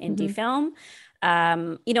in indie film.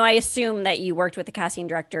 I assume that you worked with the casting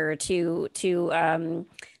director to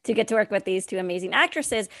get to work with these 2 amazing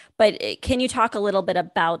actresses, but can you talk a little bit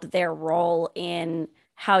about their role in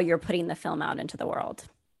how you're putting the film out into the world?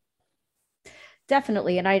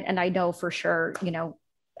 Definitely. And I know for sure,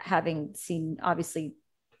 having seen, obviously,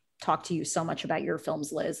 talk to you so much about your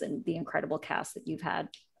films, Liz, and the incredible cast that you've had.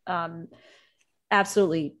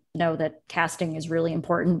 Absolutely know that casting is really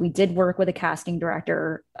important. We did work with a casting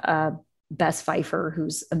director, Bess Pfeiffer,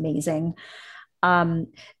 who's amazing.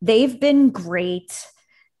 They've been great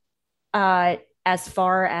as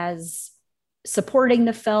far as supporting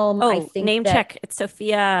the film. I think name check. It's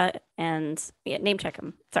Sophia and name check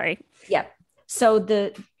them. Sorry. Yeah. So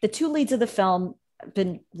the 2 leads of the film have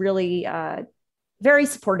been really very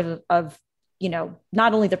supportive of,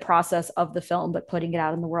 not only the process of the film, but putting it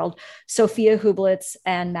out in the world. Sophia Hublitz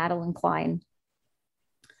and Madeline Klein.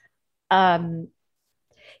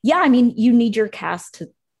 Yeah, I mean, you need your cast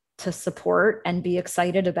to support and be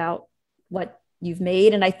excited about what you've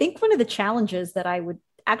made. And I think one of the challenges that I would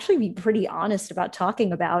actually be pretty honest about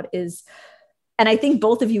talking about is, and I think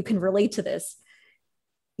both of you can relate to this,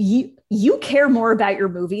 you care more about your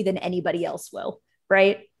movie than anybody else will,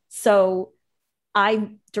 right? So I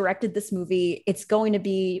directed this movie. It's going to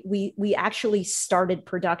be, we actually started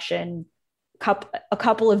production a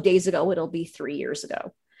couple of days ago. It'll be 3 years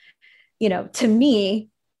ago. To me,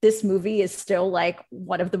 this movie is still like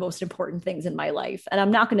one of the most important things in my life. And I'm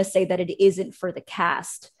not going to say that it isn't for the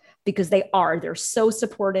cast, because they're so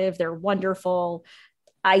supportive. They're wonderful.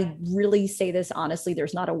 I really say this honestly,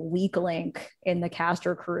 there's not a weak link in the cast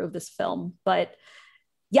or crew of this film, but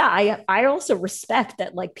yeah, I also respect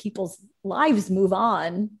that, like, people's lives move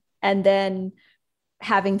on, and then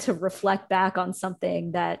having to reflect back on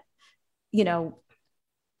something that,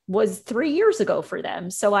 was 3 years ago for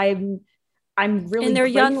them. So I'm really in their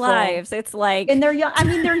young grateful. lives. It's like And they're young. I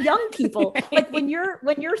mean, they're young people. Like when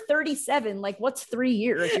you're 37, like what's 3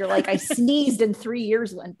 years? You're like, I sneezed and 3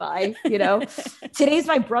 years went by, you know. Today's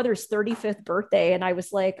my brother's 35th birthday. And I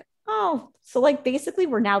was like, oh, so like basically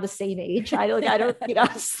we're now the same age. I don't, you know,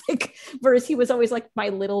 it's like, whereas he was always like my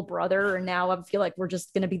little brother, and now I feel like we're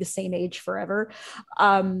just gonna be the same age forever.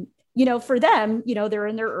 You know, for them, you know, they're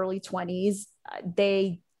in their early 20s.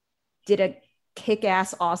 They did a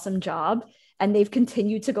kick-ass awesome job, and they've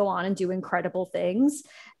continued to go on and do incredible things.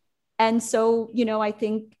 And so, you know, I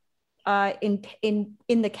think in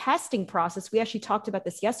the casting process, we actually talked about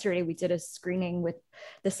this yesterday. We did a screening with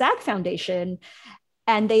the SAG Foundation,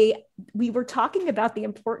 and we were talking about the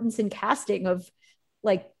importance in casting of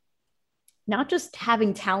like not just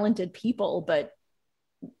having talented people, but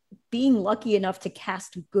being lucky enough to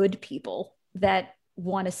cast good people that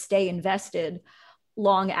want to stay invested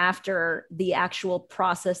long after the actual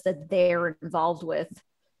process that they're involved with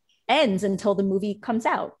ends until the movie comes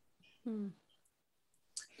out.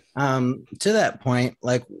 To that point,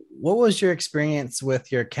 like, what was your experience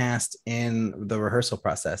with your cast in the rehearsal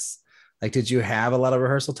process? Like, did you have a lot of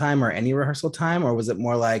rehearsal time or any rehearsal time, or was it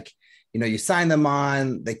more like, you know, you sign them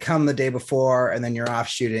on, they come the day before, and then you're off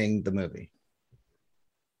shooting the movie?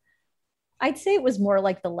 I'd say it was more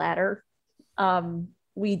like the latter.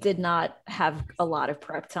 We did not have a lot of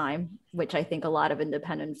prep time, which I think a lot of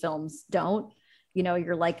independent films don't. You know,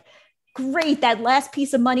 you're like, great, that last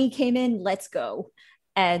piece of money came in, let's go.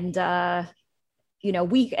 And you know,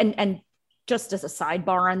 and just as a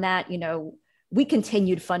sidebar on that, you know, we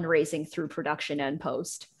continued fundraising through production and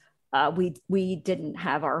post. We didn't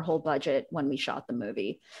have our whole budget when we shot the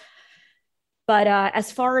movie. But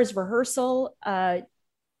as far as rehearsal,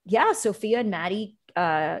 yeah, Sophia and Maddie,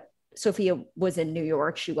 Sophia was in New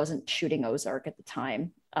York. She wasn't shooting Ozark at the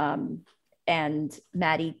time. And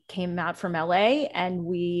Maddie came out from LA, and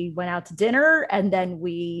we went out to dinner, and then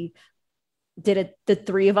we did it. The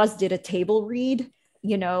three of us did a table read,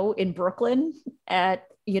 you know, in Brooklyn at,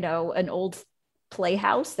 you know, an old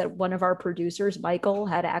playhouse that one of our producers, Michael,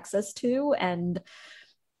 had access to. And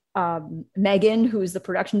Megan, who's the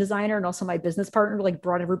production designer and also my business partner, like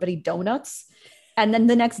brought everybody donuts. And then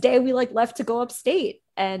the next day we like left to go upstate,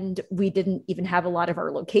 and we didn't even have a lot of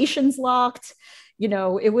our locations locked. You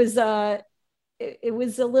know, it was a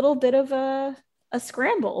little bit of a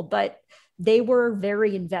scramble, but they were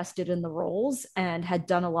very invested in the roles and had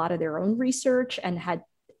done a lot of their own research and had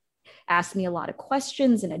asked me a lot of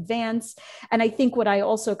questions in advance. And I think what I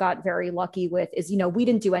also got very lucky with is, you know, we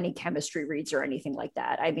didn't do any chemistry reads or anything like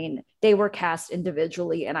that. I mean, they were cast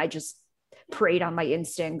individually, and I just preyed on my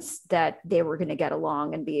instincts that they were going to get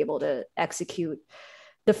along and be able to execute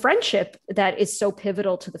the friendship that is so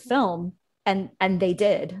pivotal to the film. And they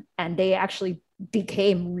did, and they actually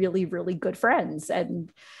became really, really good friends,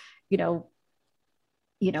 and, you know,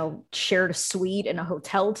 shared a suite in a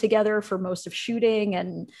hotel together for most of shooting,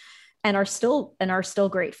 and are still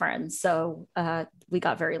great friends. So we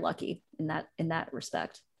got very lucky in that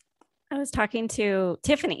respect. I was talking to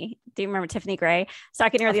Tiffany. Do you remember Tiffany Gray? I was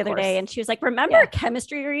talking to her the other day, and she was like, remember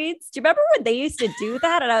chemistry reads? Do you remember when they used to do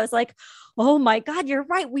that? And I was like, oh my God, you're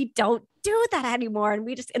right. We don't do that anymore.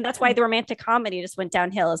 And that's why the romantic comedy just went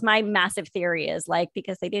downhill, is my massive theory, is like,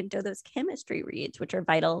 because they didn't do those chemistry reads, which are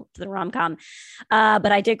vital to the rom-com.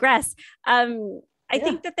 But I digress. I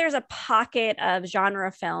think that there's a pocket of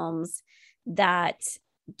genre films that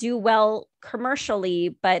do well commercially,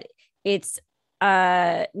 but it's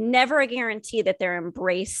never a guarantee that they're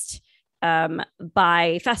embraced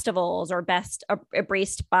by festivals or best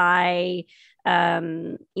embraced by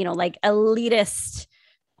you know, like elitist,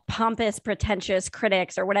 pompous, pretentious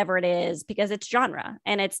critics or whatever it is, because it's genre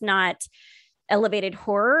and it's not elevated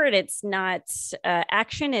horror, and it's not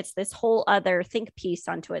action. It's this whole other think piece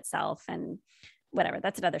onto itself, and whatever.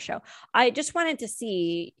 That's another show. I just wanted to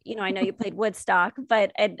see, you know, I know you played Woodstock,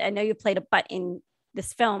 but I know you played a butt in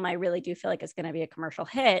this film. I really do feel like it's going to be a commercial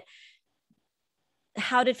hit.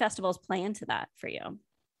 How did festivals play into that for you?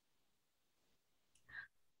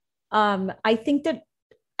 I think that,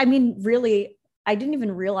 I mean, really, I didn't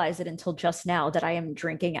even realize it until just now that I am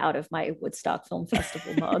drinking out of my Woodstock Film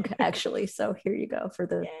Festival mug, actually. So here you go for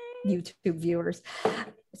the YouTube viewers.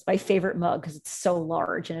 It's my favorite mug because it's so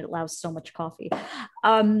large and it allows so much coffee.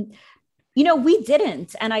 You know, we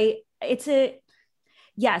didn't. And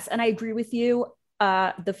yes, and I agree with you.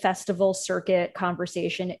 The festival circuit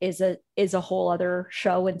conversation is a whole other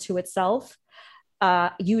show into itself.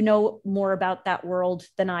 You know more about that world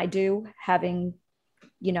than I do, having,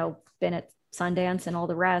 you know, been at Sundance and all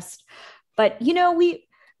the rest. But, you know, we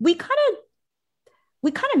kind of,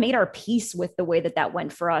 we kind of made our peace with the way that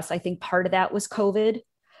went for us. I think part of that was COVID.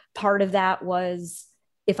 Part of that was,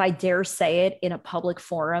 if I dare say it in a public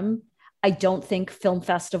forum, I don't think film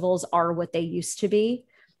festivals are what they used to be.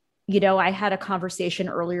 I had a conversation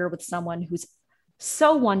earlier with someone who's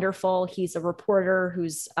so wonderful. He's a reporter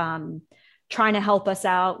who's trying to help us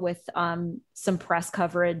out with some press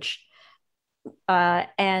coverage.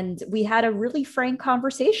 And we had a really frank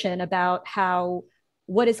conversation about how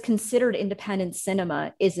what is considered independent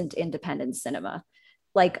cinema isn't independent cinema.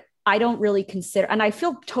 Like, I don't really consider, and I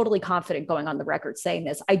feel totally confident going on the record saying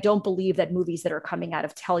this, I don't believe that movies that are coming out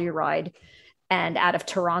of Telluride and out of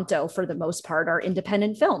Toronto, for the most part, are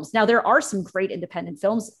independent films. Now, there are some great independent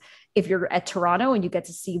films. If you're at Toronto and you get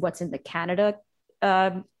to see what's in the Canada,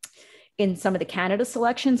 in some of the Canada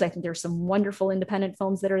selections, I think there's some wonderful independent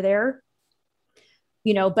films that are there.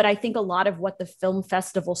 But I think a lot of what the film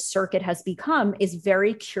festival circuit has become is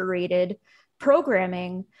very curated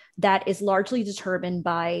programming that is largely determined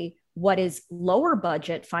by what is lower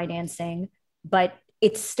budget financing, but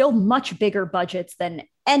it's still much bigger budgets than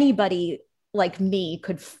anybody like me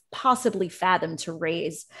could possibly fathom to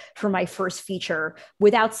raise for my first feature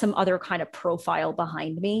without some other kind of profile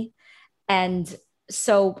behind me. And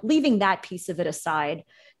so, leaving that piece of it aside,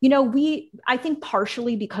 I think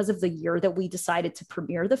partially because of the year that we decided to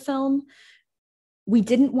premiere the film, we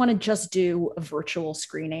didn't want to just do a virtual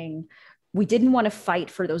screening. We didn't want to fight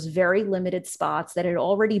for those very limited spots that had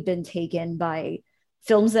already been taken by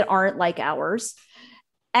films that aren't like ours.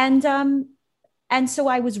 And so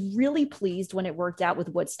I was really pleased when it worked out with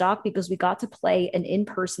Woodstock, because we got to play an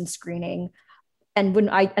in-person screening. And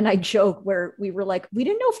I joke where we were like, we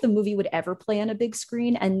didn't know if the movie would ever play on a big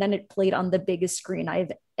screen. And then it played on the biggest screen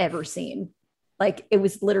I've ever seen. Like, it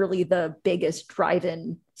was literally the biggest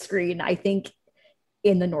drive-in screen, I think,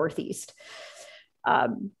 in the Northeast.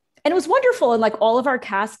 And it was wonderful. And like, all of our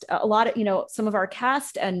cast, some of our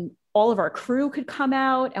cast and all of our crew could come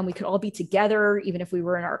out, and we could all be together, even if we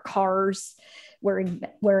were in our cars wearing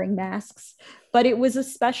masks. But it was a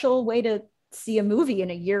special way to see a movie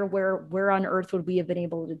in a year where on earth would we have been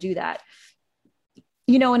able to do that?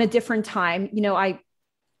 In a different time,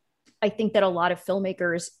 I think that a lot of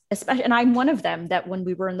filmmakers, especially, and I'm one of them, that when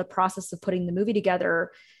we were in the process of putting the movie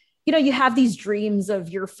together, you have these dreams of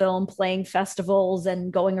your film playing festivals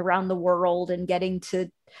and going around the world and getting to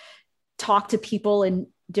talk to people in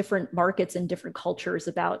different markets and different cultures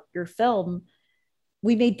about your film.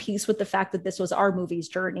 We made peace with the fact that this was our movie's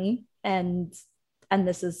journey, and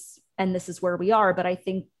this is where we are. But I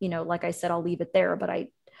think, like I said, I'll leave it there. But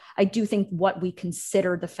I do think what we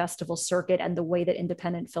consider the festival circuit and the way that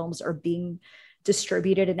independent films are being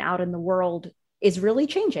distributed and out in the world is really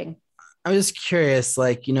changing. I'm just curious,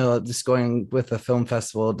 just going with the film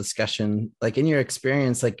festival discussion, like, in your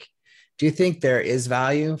experience, like, do you think there is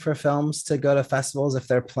value for films to go to festivals if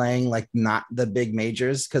they're playing like not the big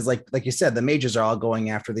majors? Because like you said, the majors are all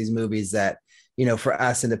going after these movies that, for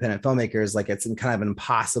us independent filmmakers, like, it's in kind of an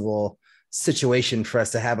impossible situation for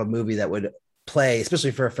us to have a movie that would play,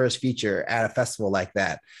 especially for a first feature, at a festival like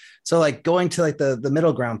that. So like, going to like the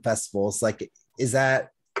middle ground festivals, like, is that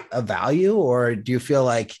a value, or do you feel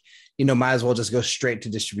like, might as well just go straight to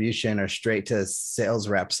distribution or straight to sales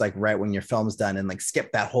reps, like right when your film's done, and like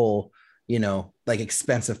skip that whole, like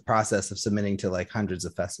expensive process of submitting to like hundreds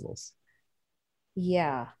of festivals?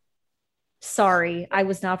 Yeah. Sorry, I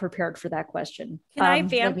was not prepared for that question. Can I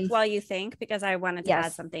vamp while you think? Because I wanted to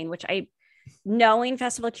add something, which knowing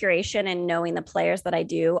festival curation and knowing the players that I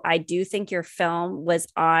do think your film was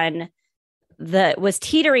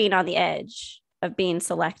teetering on the edge of being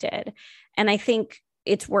selected. And I think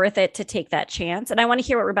it's worth it to take that chance. And I want to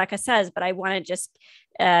hear what Rebecca says, but I want to just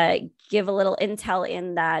give a little intel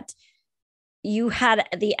in that you had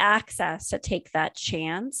the access to take that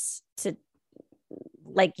chance to,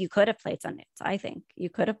 like, you could have played Sundance. I think you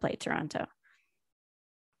could have played Toronto.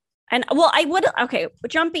 And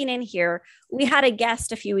jumping in here, we had a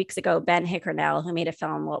guest a few weeks ago, Ben Hickernell, who made a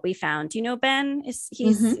film, What We Found. Do you know Ben?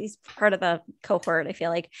 He's part of the cohort, I feel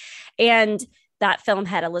like. And that film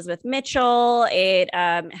had Elizabeth Mitchell. It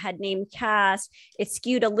had named cast. It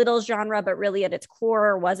skewed a little genre, but really at its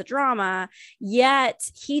core was a drama. Yet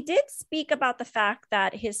he did speak about the fact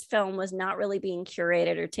that his film was not really being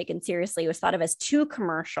curated or taken seriously. It was thought of as too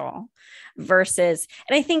commercial versus,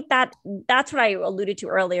 and I think that's what I alluded to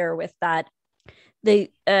earlier with that, the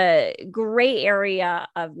gray area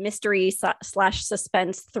of mystery /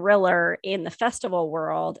 suspense thriller in the festival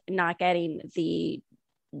world not getting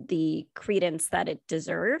the credence that it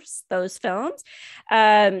deserves, those films.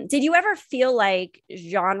 Did you ever feel like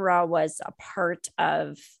genre was a part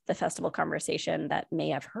of the festival conversation that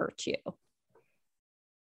may have hurt you?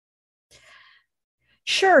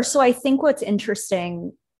 Sure. So I think what's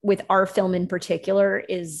interesting with our film in particular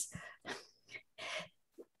is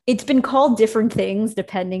it's been called different things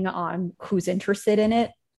depending on who's interested in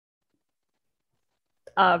it.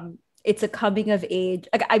 It's a coming of age.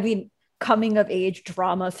 I mean, coming of age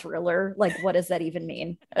drama thriller. Like, what does that even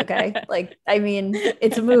mean? Okay. Like, I mean,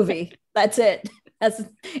 it's a movie. That's it.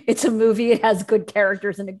 It's a movie. It has good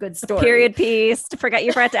characters and a good story. Period piece. You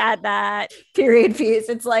forgot to add that. Period piece.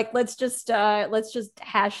 It's like, let's just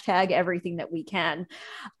hashtag everything that we can.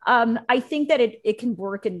 I think that it can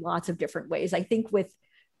work in lots of different ways. I think with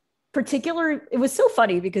particular, it was so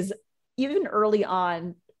funny because even early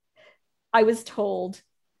on, I was told,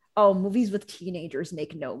 oh, movies with teenagers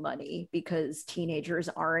make no money because teenagers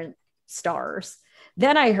aren't stars.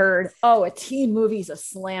 Then I heard, oh, a teen movie is a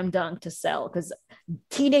slam dunk to sell because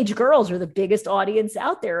teenage girls are the biggest audience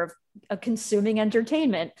out there of consuming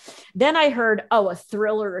entertainment. Then I heard, oh, a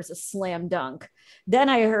thriller is a slam dunk. Then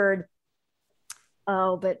I heard,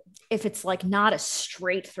 oh, but if it's like not a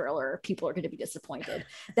straight thriller, people are going to be disappointed.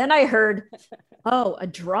 Then I heard, oh, a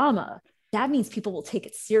drama. That means people will take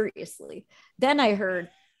it seriously. Then I heard,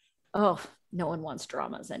 oh, no one wants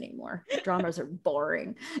dramas anymore. Dramas are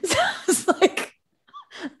boring. So it's like,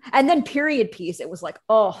 and then period piece, it was like,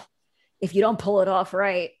 oh, if you don't pull it off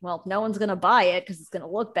right, well, no one's going to buy it because it's going to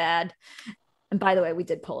look bad. And by the way, we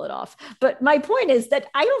did pull it off. But my point is that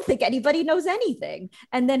I don't think anybody knows anything.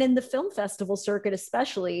 And then in the film festival circuit,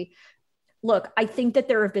 especially, look, I think that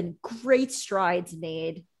there have been great strides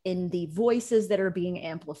made in the voices that are being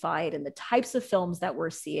amplified and the types of films that we're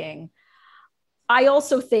seeing. I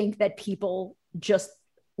also think that people just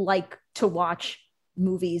like to watch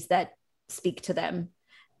movies that speak to them.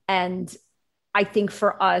 And I think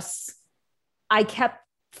for us, I kept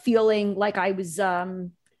feeling like I was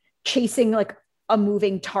chasing like a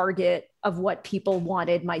moving target of what people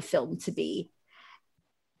wanted my film to be.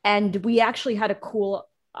 And we actually had a cool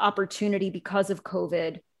opportunity because of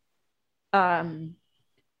COVID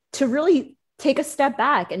to really take a step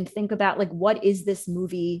back and think about like, what is this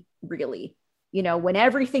movie really? You know, when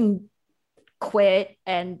everything quit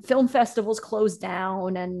and film festivals closed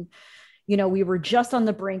down and, you know, we were just on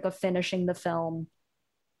the brink of finishing the film,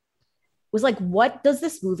 was like, what does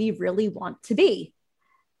this movie really want to be?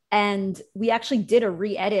 And we actually did a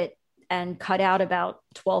re-edit and cut out about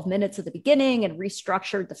 12 minutes at the beginning and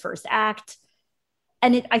restructured the first act.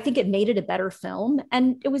 And I think it made it a better film.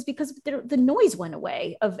 And it was because the noise went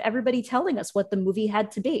away of everybody telling us what the movie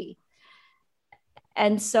had to be.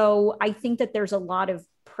 And so I think that there's a lot of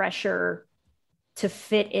pressure to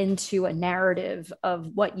fit into a narrative of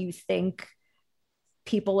what you think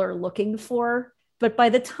people are looking for. But by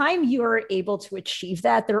the time you are able to achieve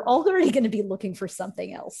that, they're already going to be looking for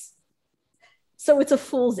something else. So it's a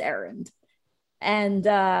fool's errand. And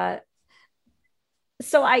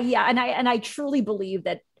so I truly believe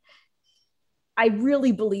that, I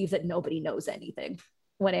really believe that nobody knows anything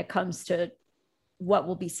when it comes to what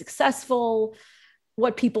will be successful,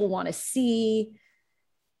 what people want to see.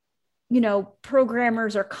 You know,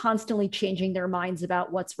 programmers are constantly changing their minds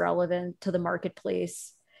about what's relevant to the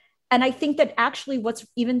marketplace. And I think that actually what's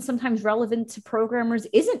even sometimes relevant to programmers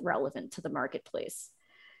isn't relevant to the marketplace.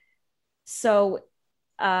 So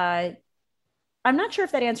I'm not sure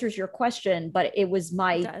if that answers your question, but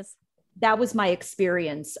that was my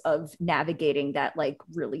experience of navigating that like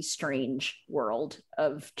really strange world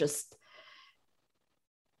of just,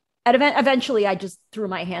 and eventually I just threw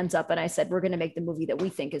my hands up and I said, we're going to make the movie that we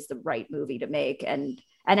think is the right movie to make. And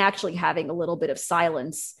actually having a little bit of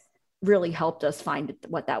silence really helped us find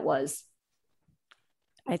what that was.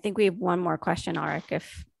 I think we have one more question, Arik,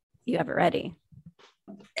 if you have it ready.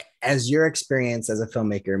 As your experience as a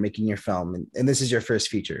filmmaker making your film, and this is your first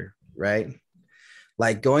feature, right?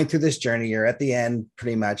 Like going through this journey, you're at the end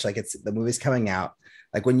pretty much, like it's the movie's coming out.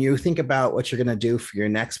 Like when you think about what you're going to do for your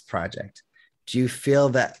next project, do you feel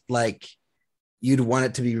that like you'd want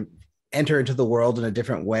it to be enter into the world in a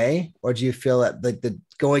different way? Or do you feel that like the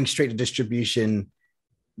going straight to distribution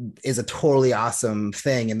is a totally awesome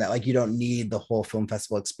thing and that like you don't need the whole film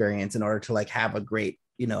festival experience in order to like have a great,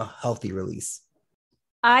 you know, healthy release?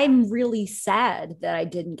 I'm really sad that I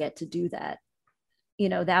didn't get to do that. You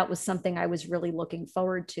know, that was something I was really looking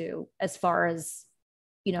forward to, as far as,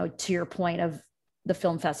 you know, to your point of the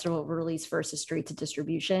film festival release versus straight to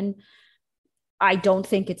distribution. I don't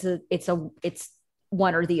think it's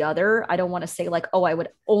one or the other. I don't want to say like, oh, I would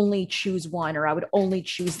only choose one or I would only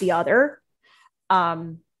choose the other.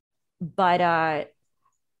 But I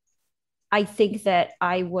think that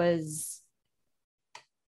I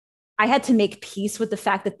had to make peace with the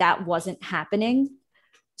fact that that wasn't happening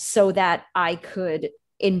so that I could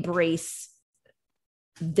embrace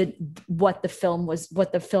what the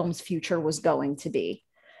film's future was going to be.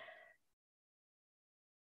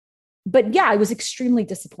 But yeah, I was extremely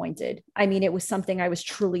disappointed. I mean, it was something I was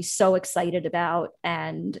truly so excited about,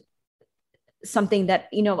 and something that,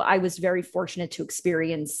 you know, I was very fortunate to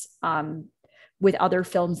experience with other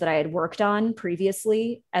films that I had worked on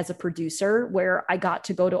previously as a producer, where I got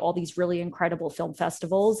to go to all these really incredible film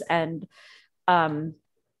festivals and,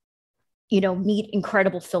 you know, meet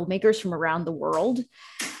incredible filmmakers from around the world.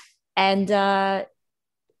 And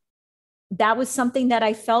that was something that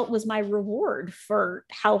I felt was my reward for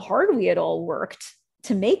how hard we had all worked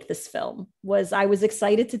to make this film. Was I was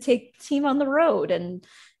excited to take the team on the road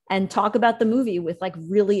and talk about the movie with like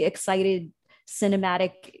really excited,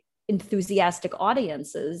 cinematic, enthusiastic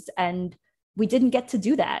audiences, and we didn't get to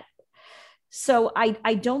do that. So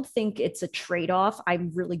I don't think it's a trade-off.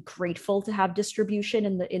 I'm really grateful to have distribution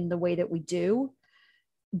in the way that we do.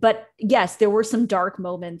 But yes, there were some dark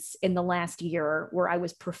moments in the last year where I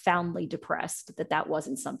was profoundly depressed that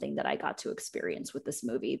wasn't something that I got to experience with this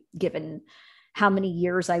movie, given how many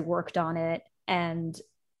years I worked on it and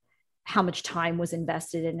how much time was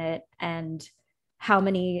invested in it and how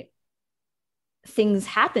many things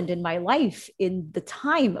happened in my life in the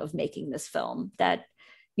time of making this film, that,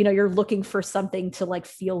 you know, you're looking for something to like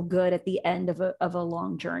feel good at the end of a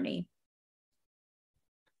long journey.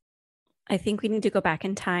 I think we need to go back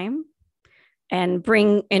in time and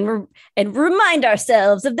bring and remind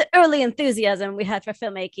ourselves of the early enthusiasm we had for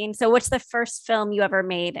filmmaking. So what's the first film you ever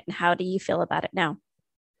made, and how do you feel about it now?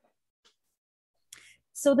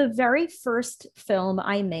 So the very first film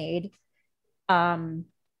I made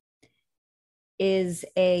is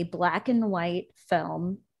a black and white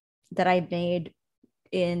film that I made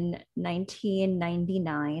in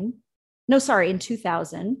 1999. No, sorry, in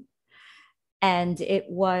 2000. And it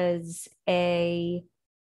was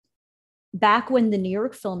back when the New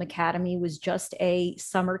York Film Academy was just a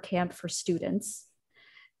summer camp for students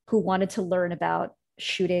who wanted to learn about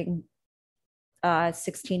shooting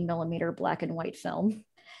 16 millimeter black and white film.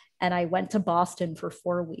 And I went to Boston for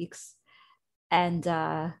 4 weeks, and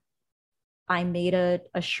I made a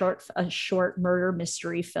short murder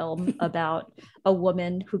mystery film about a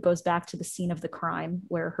woman who goes back to the scene of the crime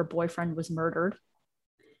where her boyfriend was murdered.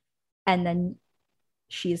 And then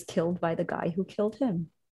she is killed by the guy who killed him.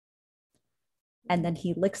 And then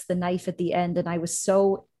he licks the knife at the end. And I was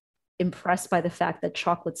so impressed by the fact that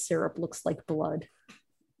chocolate syrup looks like blood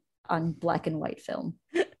on black and white film.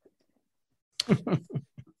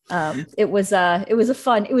 It was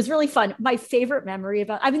really fun. My favorite memory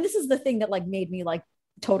this is the thing that like made me like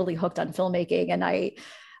totally hooked on filmmaking. And I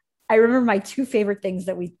remember my two favorite things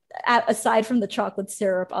that we, aside from the chocolate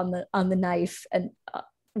syrup on the knife, and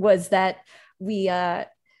was that we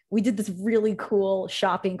did this really cool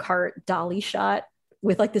shopping cart dolly shot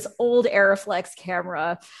with like this old Aeroflex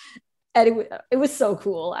camera. And it was so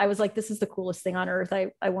cool. I was like, this is the coolest thing on earth.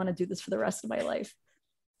 I want to do this for the rest of my life.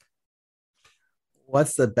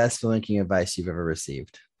 What's the best filmmaking advice you've ever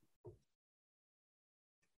received?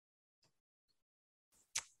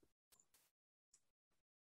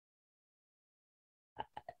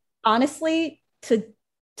 Honestly, to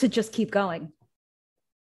just keep going.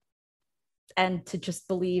 And to just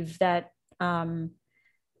believe that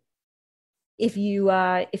if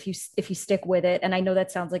you stick with it, and I know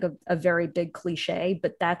that sounds like a very big cliche,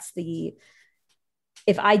 but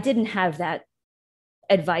if I didn't have that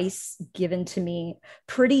advice given to me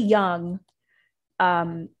pretty young,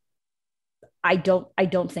 I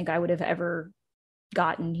don't think I would have ever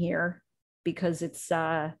gotten here, because it's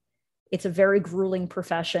a very grueling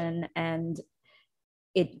profession, and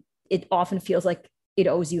it often feels like it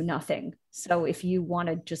owes you nothing. So if you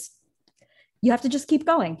want to you have to just keep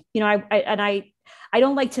going. You know, I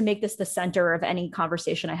don't like to make this the center of any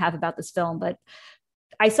conversation I have about this film, but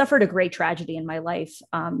I suffered a great tragedy in my life,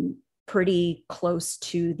 pretty close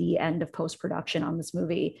to the end of post-production on this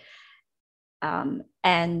movie.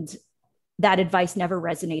 And that advice never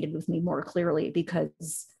resonated with me more clearly,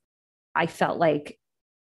 because I felt like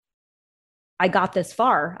I got this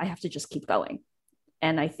far, I have to just keep going.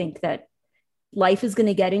 And I think that life is going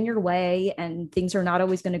to get in your way, and things are not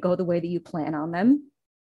always going to go the way that you plan on them.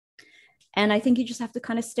 And I think you just have to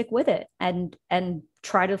kind of stick with it and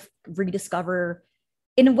try to rediscover.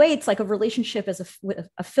 In a way, it's like a relationship with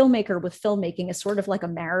a filmmaker with filmmaking is sort of like a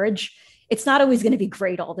marriage. It's not always going to be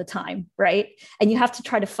great all the time, right? And you have to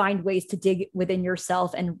try to find ways to dig within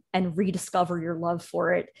yourself and rediscover your love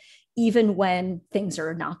for it, even when things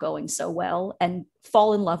are not going so well, and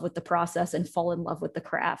fall in love with the process and fall in love with the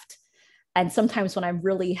craft. And sometimes when I'm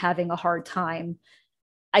really having a hard time,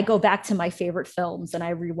 I go back to my favorite films and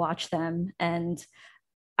I rewatch them, and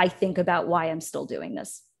I think about why I'm still doing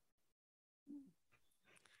this.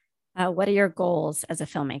 What are your goals as a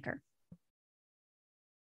filmmaker?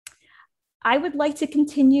 I would like to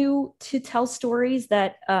continue to tell stories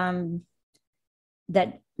that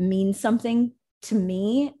that mean something to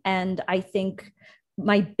me. And I think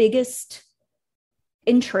my biggest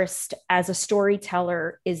interest as a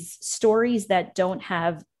storyteller is stories that don't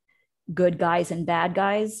have good guys and bad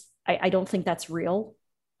guys. I don't think that's real.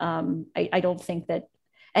 I don't think that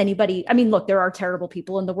anybody, I mean, look, there are terrible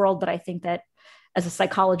people in the world, but I think that, as a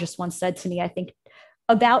psychologist once said to me, I think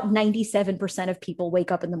about 97% of people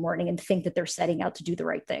wake up in the morning and think that they're setting out to do the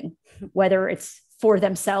right thing, whether it's for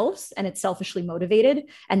themselves and it's selfishly motivated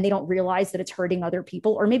and they don't realize that it's hurting other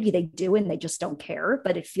people, or maybe they do and they just don't care,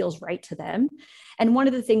 but it feels right to them. And one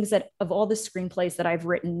of the things that, of all the screenplays that I've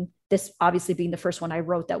written, this obviously being the first one I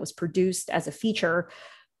wrote that was produced as a feature,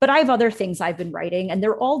 but I have other things I've been writing, and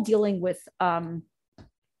they're all dealing with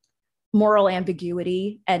moral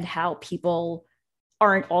ambiguity and how people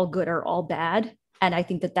aren't all good or all bad. And I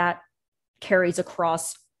think that that carries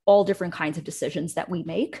across all different kinds of decisions that we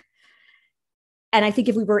make. And I think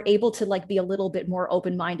if we were able to like be a little bit more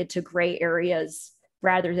open-minded to gray areas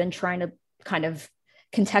rather than trying to kind of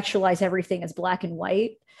contextualize everything as black and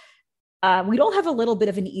white, we'd all have a little bit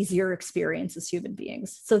of an easier experience as human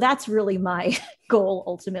beings. So that's really my goal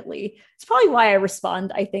ultimately. It's probably why I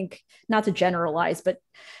respond, I think, not to generalize, but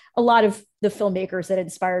a lot of the filmmakers that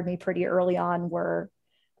inspired me pretty early on were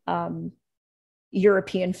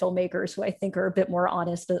European filmmakers who I think are a bit more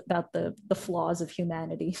honest about the flaws of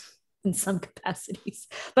humanity in some capacities.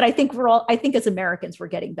 But I think I think as Americans, we're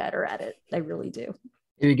getting better at it. I really do.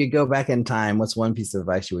 If you could go back in time, what's one piece of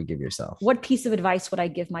advice you would give yourself? What piece of advice would I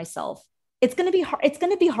give myself? It's going to be hard. It's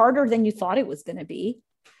going to be harder than you thought it was going to be.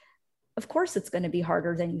 Of course, it's going to be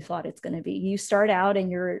harder than you thought it's going to be. You start out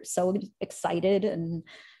and you're so excited and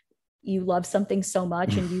you love something so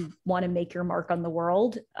much and you want to make your mark on the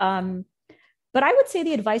world. But I would say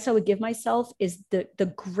the advice I would give myself is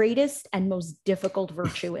the greatest and most difficult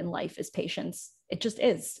virtue in life is patience. It just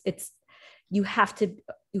is. You have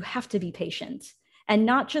to be patient, and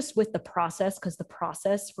not just with the process, because the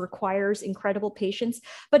process requires incredible patience,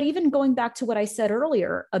 but even going back to what I said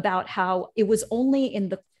earlier about how it was only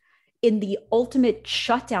in the ultimate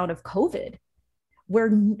shutdown of COVID where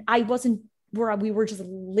we were just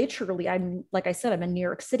literally, like I said, I'm in New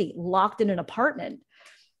York City, locked in an apartment,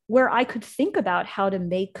 where I could think about how to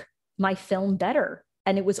make my film better.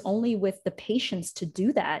 And it was only with the patience to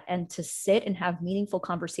do that and to sit and have meaningful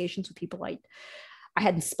conversations with people I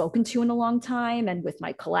hadn't spoken to in a long time, and with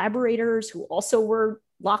my collaborators who also were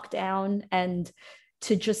locked down, and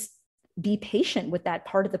to just be patient with that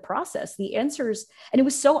part of the process. The answers, and it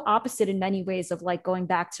was so opposite in many ways of like going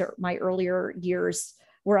back to my earlier years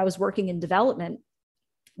where I was working in development,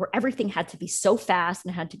 where everything had to be so fast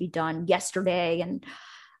and had to be done yesterday. And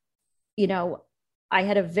you know, I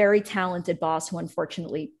had a very talented boss who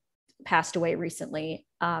unfortunately passed away recently,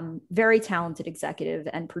 very talented executive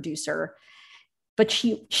and producer, but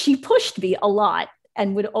she pushed me a lot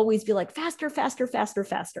and would always be like, faster, faster, faster,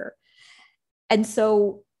 faster. And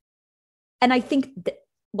so, and I think that,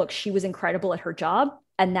 look, she was incredible at her job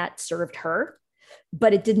and that served her,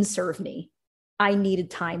 but it didn't serve me. I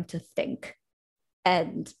needed time to think.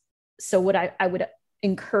 And so what I would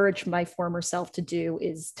encourage my former self to do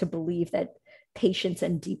is to believe that patience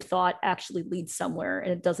and deep thought actually leads somewhere.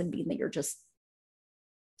 And it doesn't mean that you're just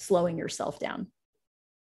slowing yourself down.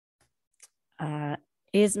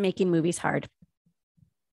 Is making movies hard?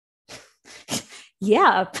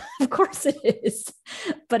 Yeah, of course it is.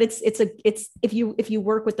 But it's if you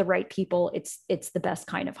work with the right people, it's the best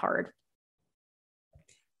kind of hard.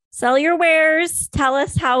 Sell your wares. Tell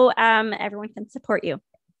us how everyone can support you.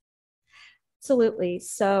 Absolutely.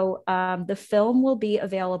 So the film will be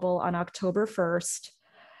available on October 1st.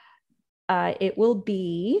 It will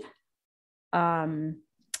be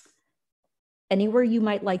anywhere you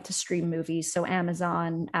might like to stream movies. So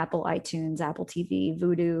Amazon, Apple iTunes, Apple TV,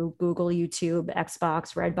 Vudu, Google, YouTube,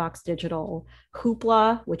 Xbox, Redbox Digital,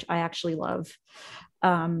 Hoopla, which I actually love,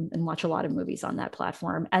 and watch a lot of movies on that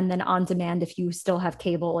platform. And then on demand, if you still have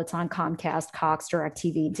cable, it's on Comcast, Cox,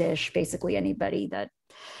 DirecTV, Dish, basically anybody that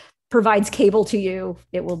provides cable to you,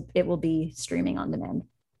 it will be streaming on demand.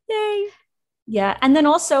 Yay. Yeah. And then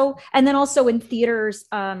also in theaters,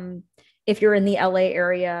 if you're in the LA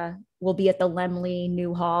area, we'll be at the Lemley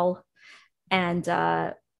New Hall, and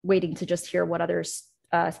waiting to just hear what other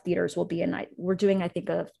theaters will be in. We're doing, I think,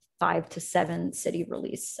 a 5 to 7 city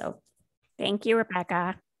release. So thank you,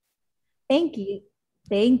 Rebecca. Thank you.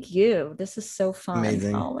 Thank you. This is so fun.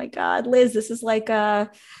 Amazing. Oh my God, Liz, this is like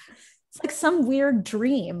it's like some weird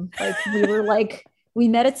dream. Like we were like, we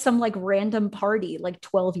met at some like random party like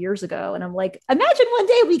 12 years ago. And I'm like, imagine one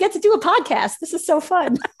day we get to do a podcast. This is so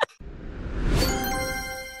fun.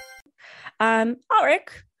 Ulrich,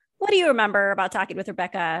 what do you remember about talking with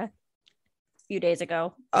Rebecca a few days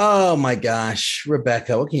ago? Oh my gosh,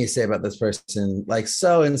 Rebecca, what can you say about this person? Like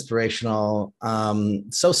so inspirational,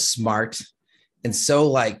 so smart, and so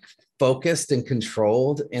like focused and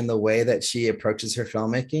controlled in the way that she approaches her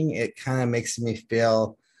filmmaking. It kind of makes me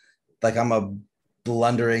feel like I'm a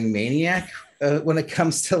blundering maniac when it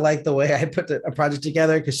comes to like the way I put a project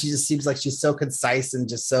together, because she just seems like she's so concise and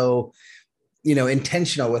just so, you know,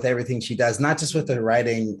 intentional with everything she does, not just with the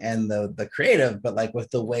writing and the creative, but like with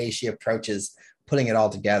the way she approaches putting it all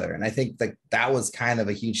together. And I think that that was kind of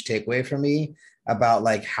a huge takeaway for me about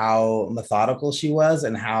like how methodical she was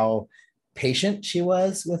and how patient she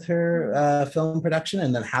was with her film production,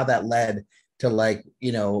 and then how that led to like,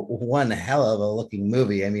 you know, one hell of a looking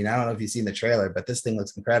movie. I mean, I don't know if you've seen the trailer, but this thing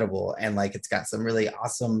looks incredible. And like, it's got some really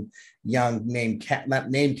awesome young not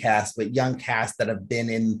name cast, but young cast that have been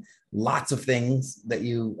in lots of things that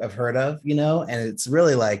you have heard of, you know, and it's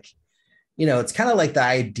really like, you know, it's kind of like the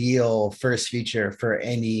ideal first feature for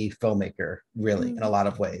any filmmaker, really, in a lot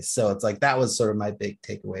of ways. So it's like, that was sort of my big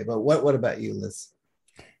takeaway. But what about you, Liz?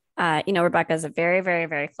 You know, Rebecca is a very, very,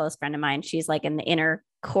 very close friend of mine. She's like in the inner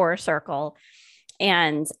core circle.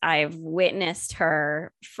 And I've witnessed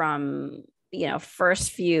her from, you know,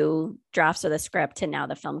 first few drafts of the script to now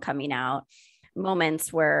the film coming out,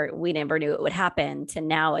 moments where we never knew it would happen to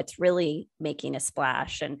now it's really making a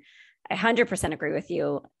splash. And I 100% agree with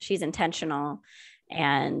you. She's intentional.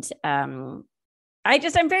 And I'm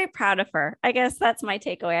very proud of her. I guess that's my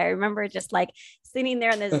takeaway. I remember just like sitting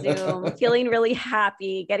there on the Zoom, feeling really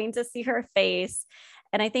happy, getting to see her face.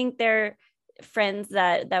 And I think they're friends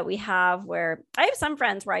that we have where I have some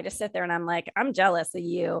friends where I just sit there and I'm like, I'm jealous of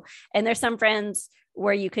you. And there's some friends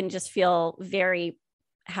where you can just feel very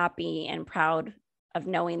happy and proud of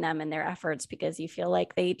knowing them and their efforts, because you feel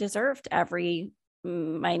like they deserved every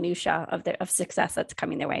minutia of success that's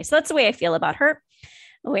coming their way. So that's the way I feel about her.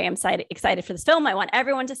 The way I'm excited for this film. I want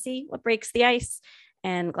everyone to see what breaks the ice,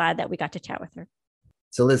 and glad that we got to chat with her.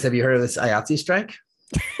 So Liz, have you heard of this IATSE strike?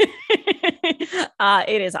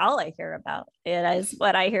 It is all I hear about. It is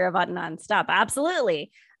what I hear about nonstop.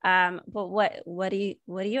 Absolutely. But what do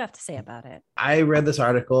you have to say about it? I read this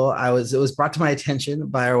article. It was brought to my attention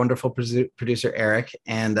by our wonderful producer, Eric.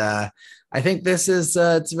 And I think this is,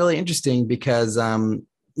 it's really interesting because,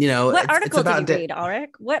 you know, what article did you read,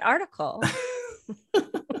 Ulrich? What article?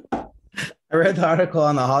 I read the article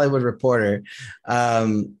on the Hollywood Reporter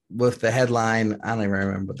with the headline. I don't even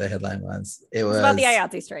remember what the headline was. It was about the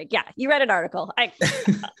IATSE strike. Yeah, you read an article. I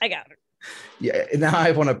got it. Yeah, now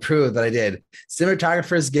I want to prove that I did.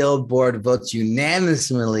 Cinematographers Guild Board votes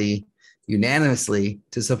unanimously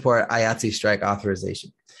to support IATSE strike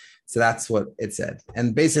authorization. So that's what it said.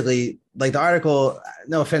 And basically, like the article,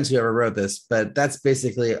 no offense to whoever wrote this, but that's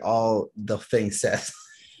basically all the thing says.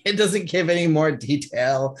 It doesn't give any more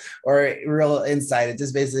detail or real insight. It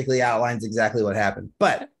just basically outlines exactly what happened.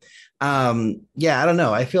 But yeah, I don't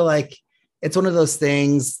know. I feel like it's one of those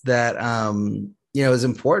things that, you know, is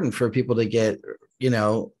important for people to get, you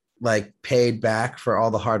know, like paid back for all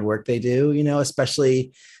the hard work they do, you know,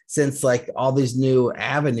 especially since like all these new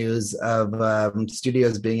avenues of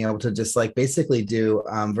studios being able to just like basically do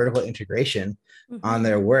vertical integration on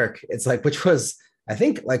their work. It's like, which was, I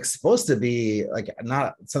think, like supposed to be like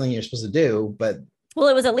not something you're supposed to do, but well,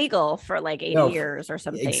 it was illegal for like 80 years or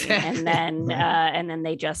something. Exactly. And then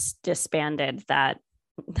they just disbanded that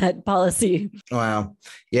policy. Wow.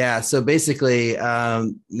 Yeah. So basically,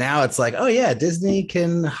 now it's like, oh yeah, Disney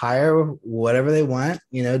can hire whatever they want,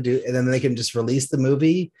 you know, and then they can just release the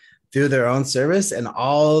movie through their own service, and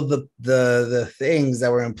all the things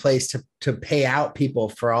that were in place to pay out people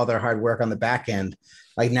for all their hard work on the back end,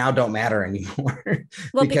 like now don't matter anymore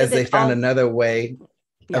because they found another way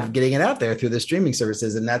of getting it out there through the streaming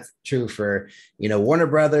services. And that's true for, you know, Warner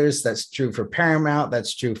Brothers. That's true for Paramount.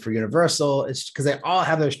 That's true for Universal. It's because they all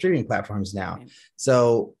have their streaming platforms now. Right.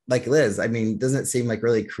 So like Liz, I mean, doesn't it seem like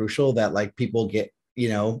really crucial that like people get, you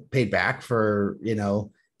know, paid back for, you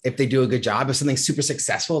know, if they do a good job, if something's super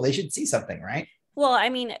successful, they should see something, right? Well, I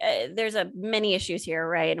mean, there's many issues here,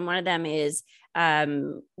 right? And one of them is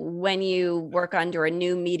when you work under a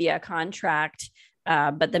new media contract,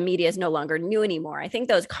 but the media is no longer new anymore. I think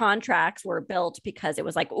those contracts were built because it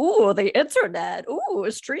was like, ooh, the internet, ooh,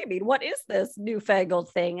 streaming. What is this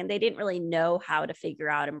newfangled thing? And they didn't really know how to figure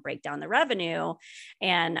out and break down the revenue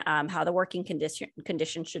and how the working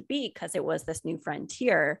conditions should be, because it was this new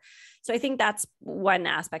frontier. So I think that's one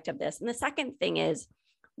aspect of this. And the second thing is,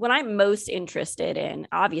 what I'm most interested in,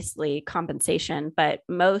 obviously compensation, but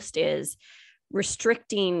most is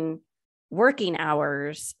restricting working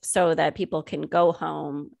hours so that people can go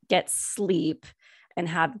home, get sleep, and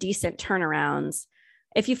have decent turnarounds.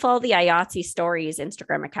 If you follow the IATSE Stories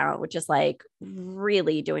Instagram account, which is like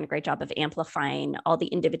really doing a great job of amplifying all the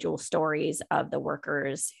individual stories of the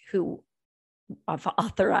workers who have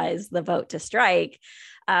authorized the vote to strike,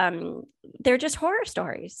 they're just horror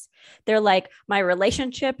stories. They're like, my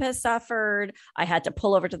relationship has suffered. I had to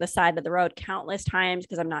pull over to the side of the road countless times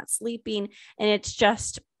because I'm not sleeping. And it's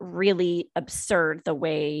just really absurd the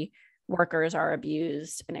way workers are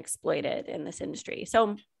abused and exploited in this industry.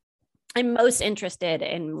 So I'm most interested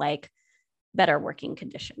in like better working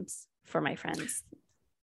conditions for my friends.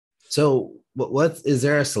 So what is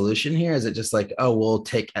there a solution here? Is it just like, oh, we'll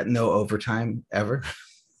take no overtime ever?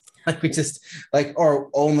 Like we just like, or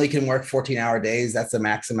only can work 14-hour days. That's the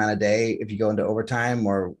max amount of day if you go into overtime,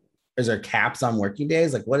 or is there caps on working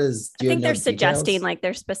days? Like what is, I think they're suggesting like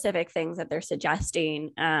there's specific things that they're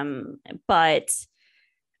suggesting. But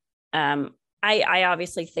I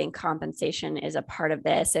obviously think compensation is a part of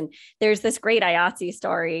this. And there's this great IATSE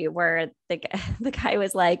story where the guy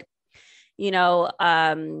was like, you know,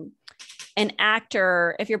 an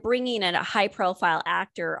actor, if you're bringing in a high profile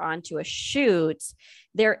actor onto a shoot,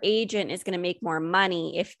 their agent is going to make more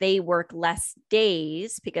money if they work less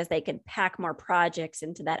days because they can pack more projects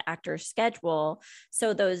into that actor's schedule.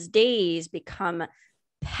 So those days become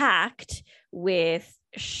packed with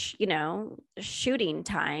shooting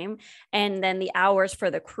time, and then the hours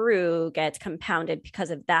for the crew gets compounded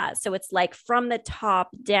because of that. So it's like from the top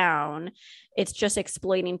down, it's just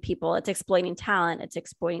exploiting people, it's exploiting talent, it's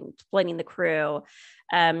exploiting the crew.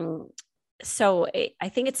 So I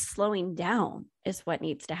think it's slowing down is what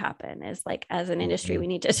needs to happen. Is like, as an industry, we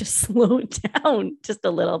need to just slow down just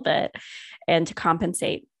a little bit and to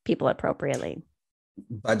compensate people appropriately.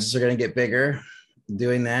 Budgets are going to get bigger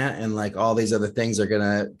doing that, and like all these other things are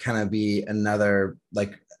gonna kind of be another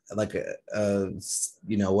like a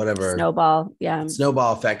whatever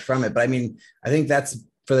snowball effect from it. But I mean, I think that's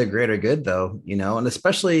for the greater good though, and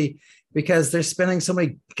especially because they're spending so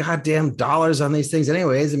many goddamn dollars on these things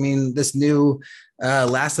anyways. I mean, this new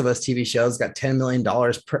Last of Us TV show's got $10 million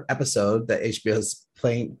per episode that HBO's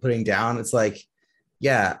putting down. It's like,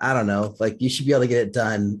 yeah, I don't know. Like you should be able to get it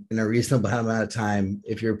done in a reasonable amount of time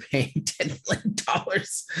if you're paying $10 million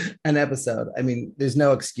an episode. I mean, there's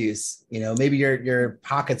no excuse. Maybe your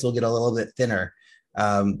pockets will get a little bit thinner,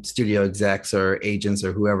 studio execs or agents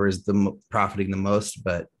or whoever is profiting the most.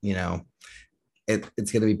 But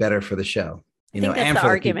it's going to be better for the show. I think that's the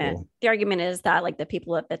argument. The argument is that like the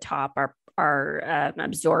people at the top are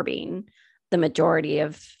absorbing the majority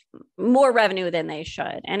of more revenue than they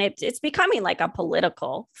should. And it's becoming like a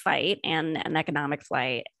political fight and an economic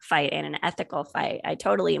fight and an ethical fight. I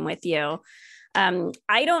totally am with you.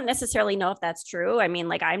 I don't necessarily know if that's true. I mean,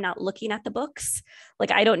 like, I'm not looking at the books.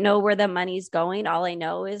 Like, I don't know where the money's going. All I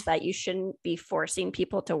know is that you shouldn't be forcing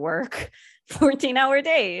people to work 14-hour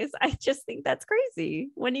days. I just think that's crazy.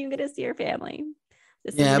 When are you going to see your family?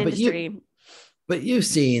 This is an industry. But you've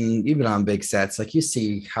been on big sets, like you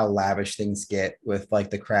see how lavish things get with like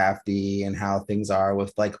the crafty and how things are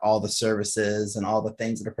with like all the services and all the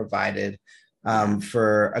things that are provided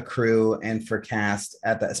for a crew and for cast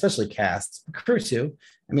especially cast, crew too.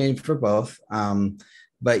 I mean, for both.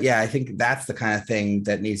 But yeah, I think that's the kind of thing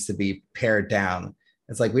that needs to be pared down.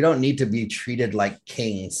 It's like, we don't need to be treated like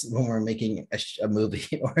kings when we're making a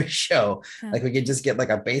movie or a show. Yeah. Like we could just get like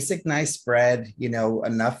a basic, nice spread,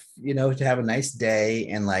 enough, to have a nice day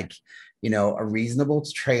and like, a reasonable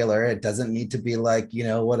trailer. It doesn't need to be like,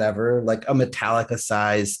 whatever, like a Metallica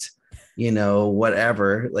sized,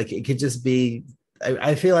 whatever. Like it could just be,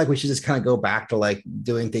 I feel like we should just kind of go back to like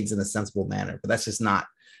doing things in a sensible manner, but that's not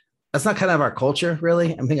kind of our culture,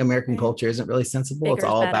 really. I think American culture isn't really sensible. Bigger's it's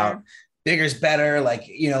all better. About bigger's better. Like,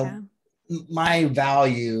 my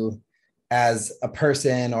value as a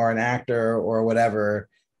person or an actor or whatever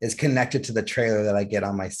is connected to the trailer that I get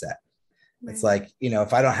on my set. Right. It's like,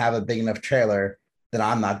 if I don't have a big enough trailer, then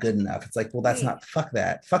I'm not good enough. It's like, well, that's not, fuck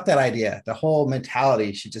that idea. The whole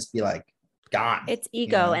mentality should just be like, gone. It's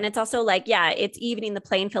ego. And it's also like, yeah, it's evening the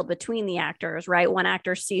playing field between the actors, right? One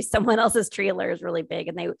actor sees someone else's trailer is really big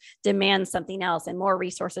and they demand something else, and more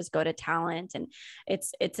resources go to talent. And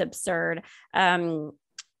it's absurd.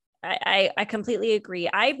 I completely agree.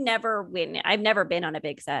 I've never been on a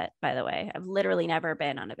big set, by the way. I've literally never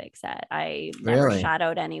been on a big set. I never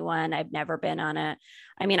shadowed anyone. I've never been on a,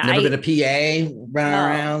 I mean, never been a PA running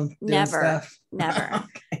around doing never, stuff. never.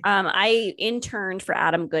 Okay. I interned for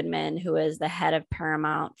Adam Goodman, who is the head of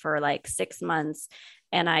Paramount, for like 6 months.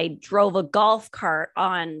 And I drove a golf cart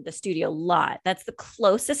on the studio lot. That's the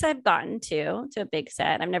closest I've gotten to a big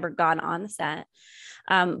set. I've never gone on the set.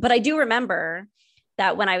 But I do remember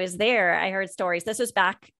that when I was there, I heard stories. This was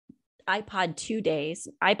back iPad 2 days.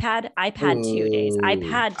 iPad 2 days.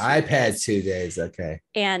 iPad 2 days. Okay.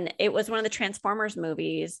 And it was one of the Transformers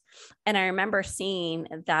movies. And I remember seeing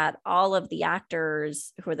that all of the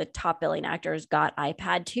actors who were the top billing actors got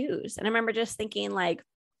iPad 2s. And I remember just thinking, like,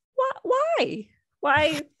 why?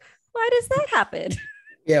 Why does that happen?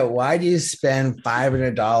 Yeah, why do you spend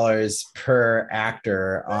 $500 per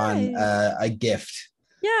actor on a gift?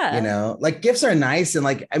 Yeah. You know, like gifts are nice. And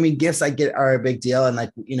like, I mean, gifts I get are a big deal. And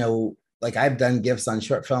like, you know, like I've done gifts on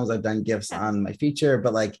short films, I've done gifts on my feature,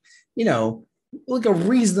 but like, you know, like a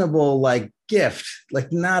reasonable like gift,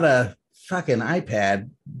 like not a fucking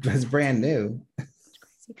iPad that's brand new.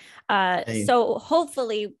 So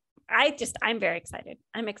hopefully I'm very excited.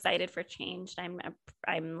 I'm excited for change.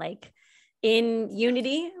 I'm like in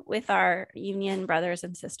unity with our union brothers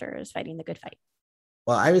and sisters fighting the good fight.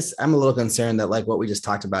 Well, I'm a little concerned that like what we just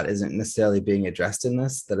talked about isn't necessarily being addressed in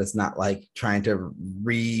this, that it's not like trying to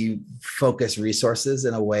refocus resources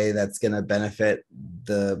in a way that's going to benefit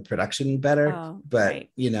the production better. But,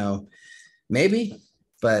 you know, maybe,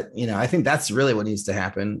 but, you know, I think that's really what needs to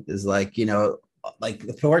happen is like, you know, like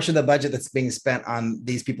the portion of the budget that's being spent on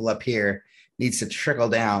these people up here needs to trickle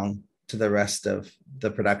down to the rest of the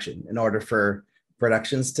production in order for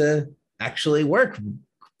productions to actually work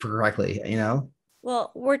correctly, you know?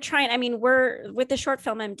 Well, we're with the short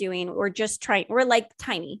film I'm doing, we're like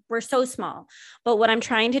tiny, we're so small. But what I'm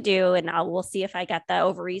trying to do, and we'll see if I get the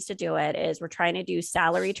ovaries to do it, is we're trying to do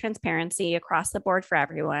salary transparency across the board for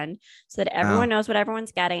everyone so that everyone knows what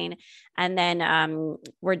everyone's getting. And then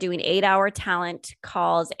we're doing 8-hour talent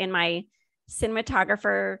calls, and my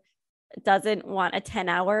cinematographer doesn't want a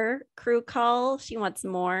 10-hour crew call. She wants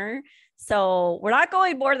more. So we're not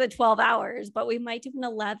going more than 12 hours, but we might do an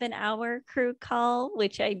 11-hour crew call,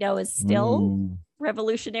 which I know is still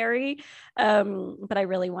revolutionary. But I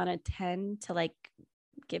really wanted 10 to like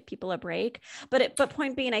give people a break. But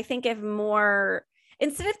point being, I think if more,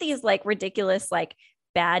 instead of these like ridiculous like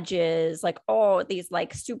badges, like, oh, these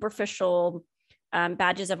like superficial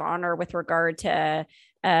badges of honor with regard to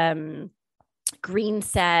green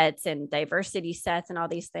sets and diversity sets and all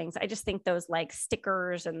these things. I just think those like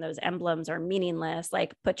stickers and those emblems are meaningless.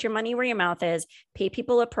 Like put your money where your mouth is, pay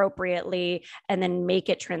people appropriately, and then make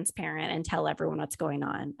it transparent and tell everyone what's going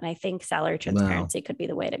on. And I think salary transparency could be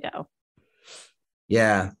the way to go.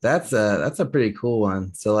 Yeah, that's a pretty cool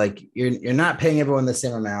one. So like you're not paying everyone the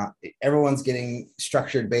same amount. Everyone's getting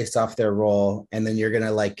structured based off their role. And then you're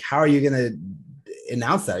gonna like, how are you gonna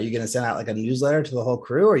announce that? Are you going to send out like a newsletter to the whole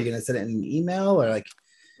crew, or are you going to send it in an email, or like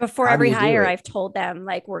before every hire, I've told them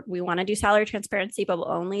like we want to do salary transparency, but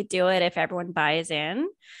we'll only do it if everyone buys in.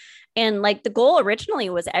 And like the goal originally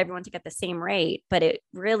was everyone to get the same rate, but it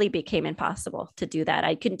really became impossible to do that.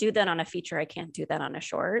 I can do that on a feature. I can't do that on a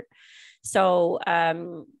short. So I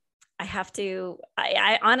have to,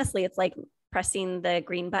 I honestly, it's like pressing the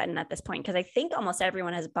green button at this point, because I think almost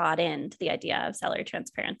everyone has bought into the idea of salary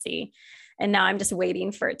transparency. And now I'm just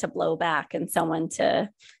waiting for it to blow back and someone to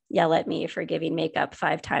yell at me for giving makeup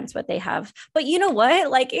 5 times what they have. But you know what?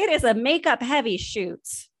 Like it is a makeup heavy shoot.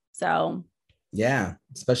 So yeah,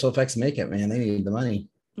 special effects makeup, man, they need the money,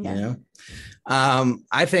 you know?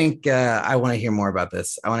 I think I want to hear more about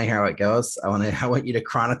this. I want to hear how it goes. I want you to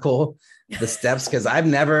chronicle the steps, because I've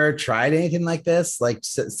never tried anything like this. Like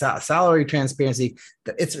salary transparency,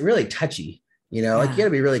 it's really touchy, you know, like you gotta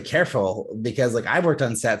be really careful, because like I've worked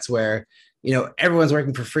on sets where, you know, everyone's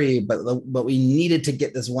working for free, but we needed to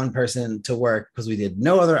get this one person to work because we did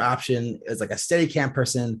no other option. It was like a Steadicam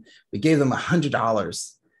person. We gave them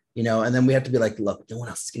 $100, you know, and then we have to be like, look, no one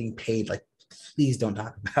else is getting paid. Like, please don't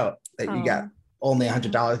talk about that you got only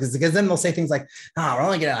 $100, because then they'll say things like, "Oh, we're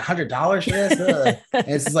only getting $100 for this." And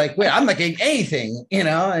it's like, wait, I'm not getting anything, you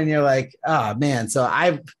know? And you're like, oh man. So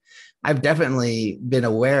I've definitely been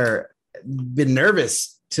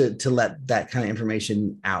nervous to let that kind of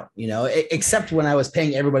information out, except when I was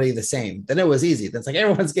paying everybody the same. Then it was easy. That's like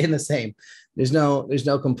everyone's getting the same. There's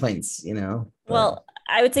no complaints, Well,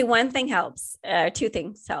 I would say one thing helps. Two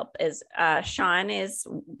things help is Sean is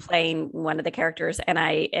playing one of the characters, and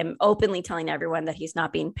I am openly telling everyone that he's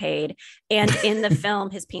not being paid. And in the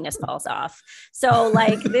film, his penis falls off. So,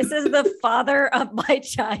 like, this is the father of my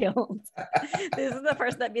child. This is the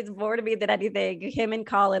person that means more to me than anything. Him and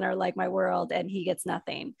Colin are like my world, and he gets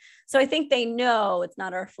nothing. So I think they know it's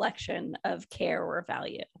not a reflection of care or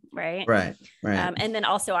value, right? Right. And then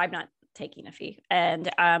also, I'm not taking a fee,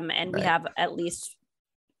 and we have at least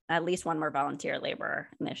one more volunteer laborer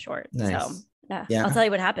in this short. Nice. So yeah, I'll tell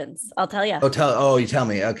you what happens. I'll tell you. You tell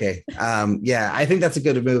me. Okay. Yeah, I think that's a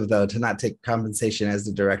good move though, to not take compensation as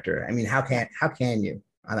the director. I mean, how can you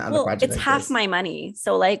on a project? It's like half my money.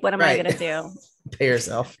 So like, what am I going to do? Pay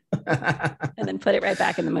yourself. And then put it right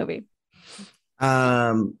back in the movie.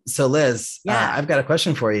 So Liz, I've got a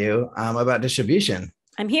question for you about distribution.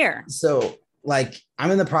 I'm here. So like,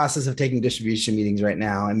 I'm in the process of taking distribution meetings right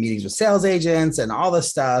now, and meetings with sales agents and all this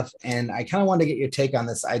stuff. And I kind of wanted to get your take on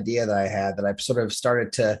this idea that I had, that I've sort of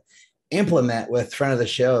started to implement with friend of the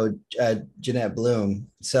show, Jeanette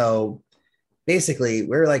Bloom. So basically,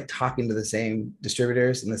 we're like talking to the same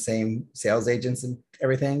distributors and the same sales agents and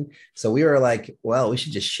everything. So we were like, well, we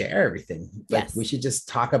should just share everything. Like, we should just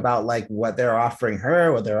talk about like what they're offering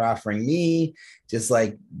her, what they're offering me, just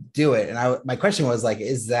like do it. And my question was like,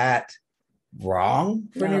 is that wrong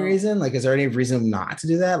for any reason? Like, is there any reason not to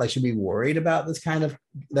do that? Like, should we be worried about this kind of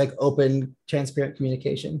like open, transparent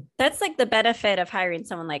communication? That's like the benefit of hiring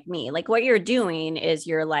someone like me. Like, what you're doing is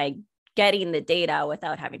you're like getting the data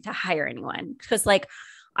without having to hire anyone. Because like,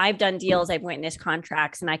 I've done deals, I've witnessed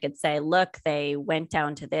contracts, and I could say, look, they went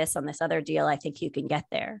down to this on this other deal. I think you can get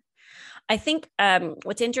there. I think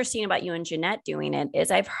what's interesting about you and Jeanette doing it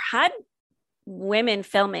is I've had women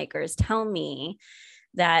filmmakers tell me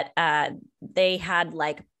that they had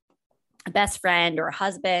like a best friend or a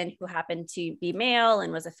husband who happened to be male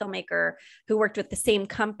and was a filmmaker who worked with the same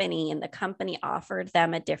company, and the company offered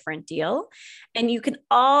them a different deal. And you can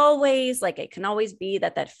always, like, it can always be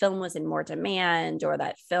that film was in more demand, or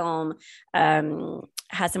that film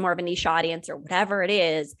has a more of a niche audience, or whatever it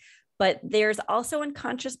is. But there's also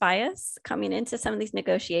unconscious bias coming into some of these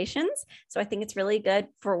negotiations. So I think it's really good,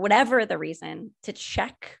 for whatever the reason, to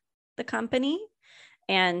check the company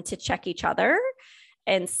and to check each other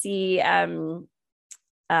and see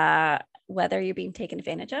whether you're being taken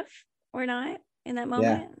advantage of or not in that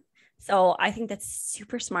moment. Yeah. So I think that's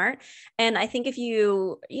super smart. And I think if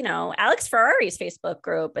Alex Ferrari's Facebook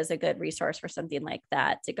group is a good resource for something like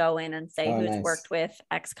that, to go in and say, who's worked with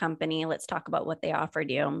X company, let's talk about what they offered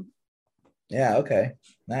you. Yeah. Okay.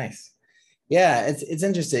 Nice. Yeah. It's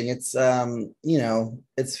interesting. It's,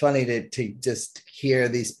 it's funny to just hear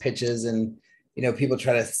these pitches, and people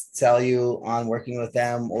try to sell you on working with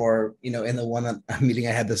them, or, in the one meeting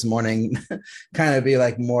I had this morning, kind of be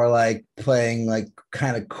like more like playing like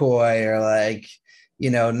kind of coy, or like,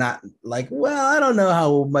 not like, well, I don't know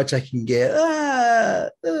how much I can get.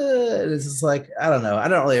 It's just like, I don't know. I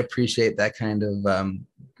don't really appreciate that kind of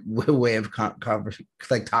way of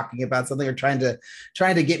like talking about something, or trying to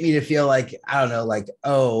get me to feel like, I don't know, like,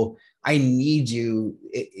 oh, I need you,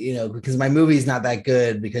 because my movie's not that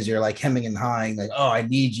good, because you're like hemming and hawing, like, oh, I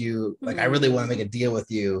need you. Like, I really want to make a deal with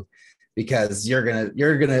you, because you're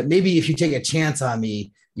gonna, maybe if you take a chance on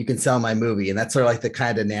me, you can sell my movie. And that's sort of like the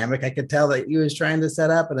kind of dynamic I could tell that you was trying to set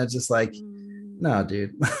up. And it's just like, no,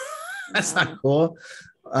 dude, that's not cool.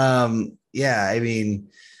 Yeah, I mean,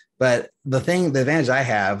 but the advantage I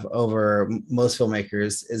have over most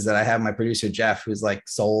filmmakers is that I have my producer, Jeff, who's like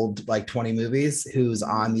sold like 20 movies, who's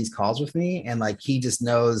on these calls with me. And like, he just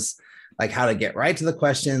knows like how to get right to the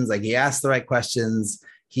questions. Like, he asks the right questions.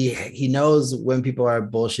 He knows when people are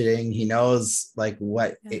bullshitting. He knows like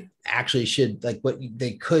what it actually should, like what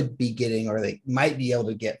they could be getting, or they might be able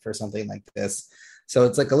to get for something like this. So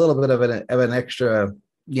it's like a little bit of an extra,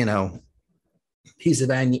 piece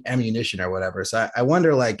of ammunition or whatever. So I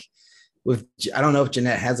wonder, like, I don't know if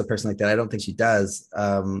Jeanette has a person like that. I don't think she does.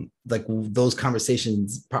 Like, those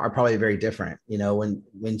conversations are probably very different,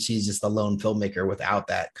 when she's just a lone filmmaker without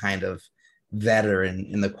that kind of veteran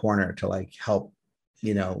in the corner to like help,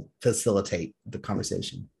 facilitate the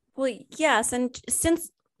conversation. Well, yes. And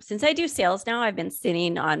since I do sales now, I've been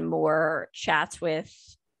sitting on more chats with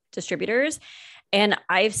distributors, and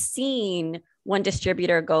I've seen one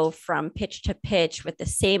distributor go from pitch to pitch with the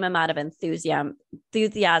same amount of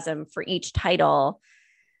enthusiasm for each title,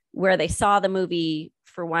 where they saw the movie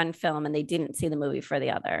for one film and they didn't see the movie for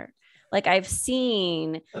the other. Like I've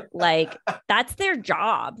seen, like that's their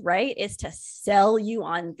job, right? Is to sell you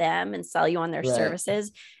on them and sell you on their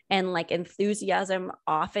services. And like enthusiasm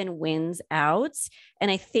often wins out.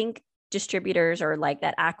 And I think distributors or like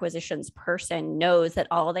that acquisitions person knows that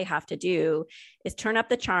all they have to do is turn up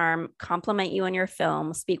the charm, compliment you on your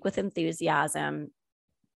film, speak with enthusiasm,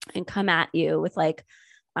 and come at you with like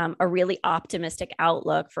a really optimistic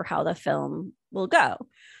outlook for how the film will go.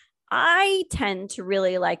 I tend to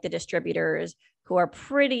really like the distributors who are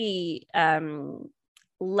pretty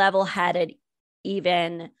level-headed,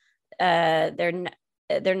 even they're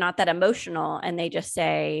not that emotional, and they just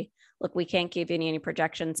say, look, we can't give you any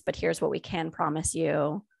projections, but here's what we can promise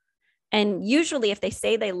you. And usually if they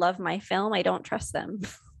say they love my film, I don't trust them.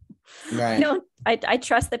 Right. I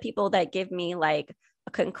trust the people that give me like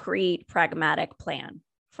a concrete, pragmatic plan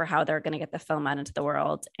for how they're going to get the film out into the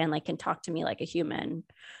world and like can talk to me like a human,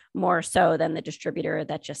 more so than the distributor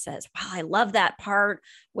that just says, wow, I love that part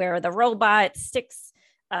where the robot sticks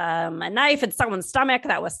a knife in someone's stomach.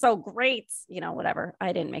 That was so great. You know, whatever.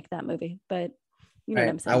 I didn't make that movie, but you know what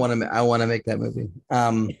I'm saying. I want to make that movie.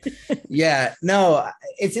 Yeah, no,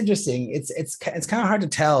 it's interesting. It's kind of hard to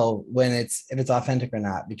tell when if it's authentic or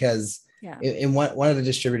not, because in one of the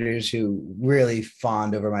distributors who really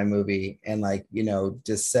fawned over my movie and like, you know,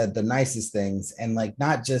 just said the nicest things, and like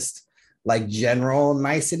not just like general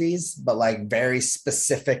niceties, but like very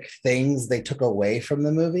specific things they took away from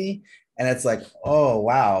the movie. And it's like, oh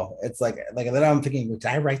wow, it's like then I'm thinking, did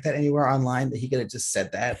I write that anywhere online that he could have just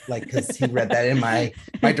said that? Like, because he read that in my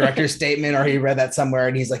director's statement, or he read that somewhere,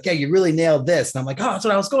 and he's like, yeah, you really nailed this. And I'm like, oh, that's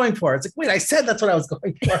what I was going for. It's like, wait, I said that's what I was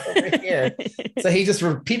going for over here. So he just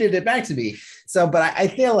repeated it back to me. So, but I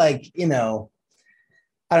feel like, you know,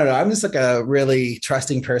 I don't know. I'm just like a really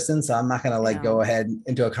trusting person, so I'm not gonna like go ahead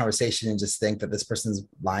into a conversation and just think that this person's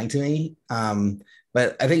lying to me.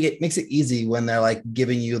 But I think it makes it easy when they're like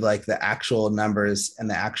giving you like the actual numbers and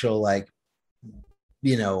the actual like,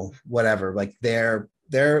 you know, whatever, like their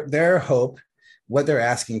hope, what they're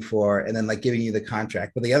asking for, and then like giving you the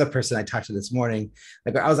contract. But the other person I talked to this morning,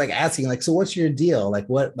 like I was like asking, like, so what's your deal? Like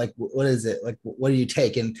what is it? Like, what do you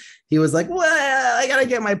take? And he was like, well, I gotta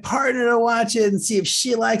get my partner to watch it and see if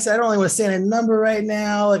she likes it. I don't really want to say a number right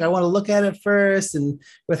now. Like I want to look at it first. And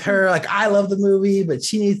with her, like I love the movie, but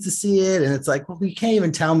she needs to see it. And it's like, well, you can't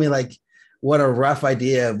even tell me like what a rough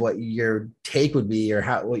idea of what your take would be, or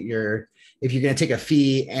if you're going to take a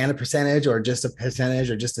fee and a percentage, or just a percentage,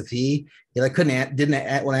 or just a fee. He like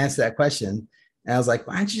didn't want to answer that question. And I was like,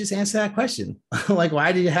 why don't you just answer that question? Like,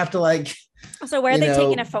 why do you have to like, so why are they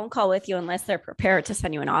taking a phone call with you unless they're prepared to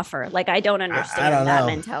send you an offer? Like, I don't understand that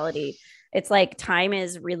mentality. It's like time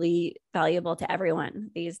is really valuable to everyone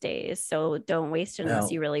these days. So don't waste it unless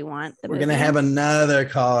you really want the movie. We're going to have another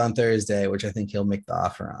call on Thursday, which I think he'll make the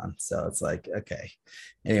offer on. So it's like, okay.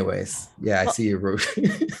 Anyways, yeah, I see you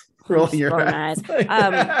rolling your eyes.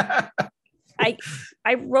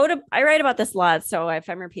 I write about this a lot, so if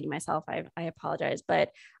I'm repeating myself, I apologize.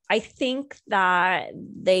 But I think that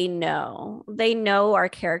they know our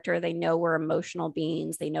character. They know we're emotional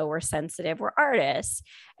beings. They know we're sensitive. We're artists,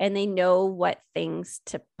 and they know what things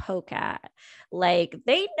to poke at. Like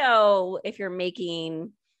they know if you're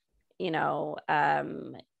making, you know, a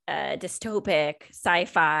dystopic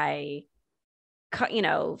sci-fi, you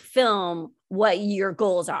know, film, what your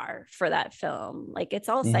goals are for that film. Like it's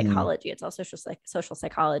all psychology. It's all social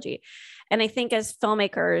psychology. And I think as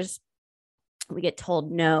filmmakers, we get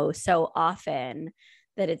told no so often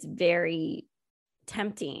that it's very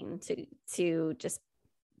tempting to just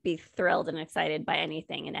be thrilled and excited by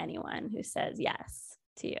anything and anyone who says yes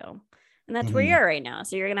to you. And that's where you're right now.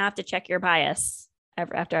 So you're going to have to check your bias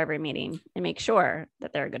after every meeting and make sure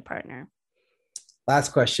that they're a good partner.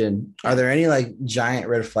 Last question. Are there any like giant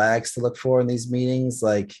red flags to look for in these meetings?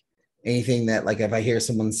 Like anything that like, if I hear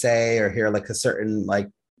someone say or hear like a certain like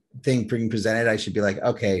thing being presented, I should be like,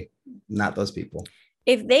 okay, not those people.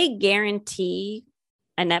 If they guarantee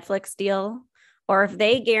a Netflix deal, or if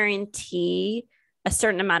they guarantee a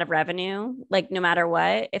certain amount of revenue, like no matter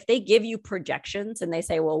what, if they give you projections and they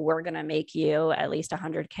say, well, we're going to make you at least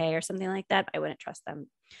 100K or something like that, I wouldn't trust them,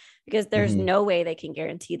 because there's no way they can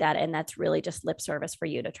guarantee that. And that's really just lip service for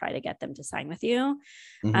you to try to get them to sign with you.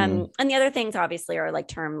 And the other things obviously are like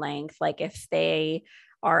term length. Like if they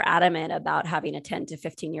are adamant about having a 10 to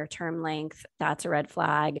 15 year term length, that's a red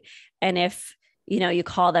flag. And if, you know, you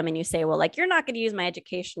call them and you say, well, like, you're not going to use my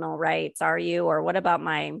educational rights, are you? Or what about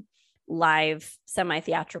my live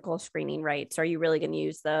semi-theatrical screening rights? Are you really going to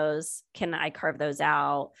use those? Can I carve those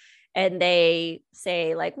out? and they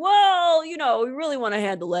say like, well, you know, we really want to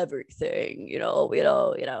handle everything,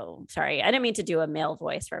 sorry, I didn't mean to do a male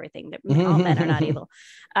voice for everything, that all men are not evil.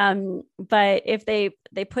 But if they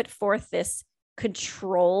put forth this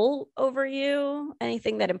control over you,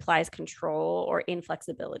 anything that implies control or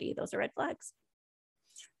inflexibility, those are red flags.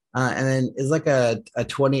 And then is like a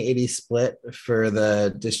 20-80 split for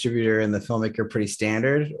the distributor and the filmmaker pretty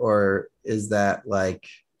standard, or is that like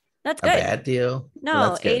that's a good. bad deal? No,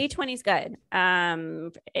 well, 80-20 is good.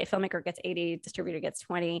 A filmmaker gets 80, distributor gets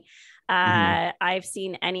 20. I've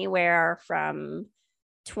seen anywhere from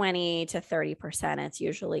 20 to 30%. It's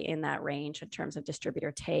usually in that range in terms of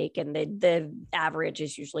distributor take, and the average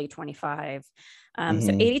is usually 25. So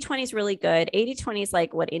 80-20 is really good. 80-20 is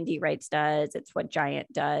like what Indie Rights does. It's what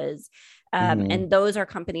Giant does. And those are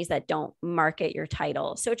companies that don't market your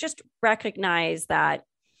title. So just recognize that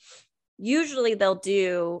usually they'll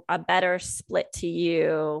do a better split to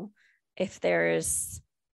you if there's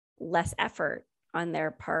less effort on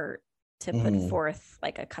their part to put forth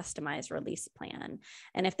like a customized release plan.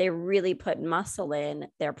 And if they really put muscle in,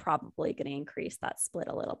 they're probably going to increase that split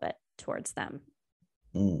a little bit towards them.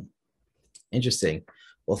 Interesting.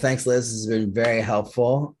 Well, thanks, Liz. This has been very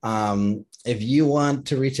helpful. If you want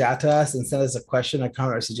to reach out to us and send us a question, a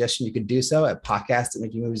comment, or suggestion, you can do so at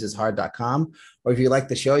podcast@makingmoviesishard.com. Or if you like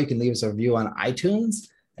the show, you can leave us a review on iTunes.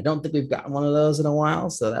 I don't think we've gotten one of those in a while,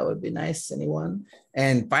 so that would be nice. Anyone?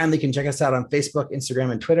 And finally, you can check us out on Facebook,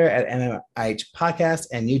 Instagram, and Twitter at MMIH Podcast,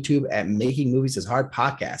 and YouTube at Making Movies is Hard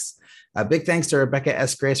Podcast. Big thanks to Rebecca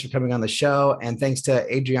Eskreis for coming on the show, and thanks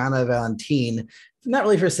to Adriana Valentine, not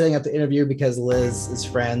really for setting up the interview because Liz is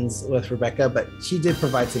friends with Rebecca, but she did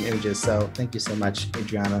provide some images. So thank you so much,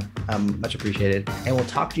 Adriana. Much appreciated. And we'll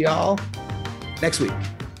talk to y'all next week.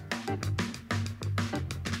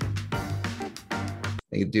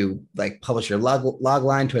 You do like publish your log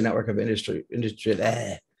line to a network of industry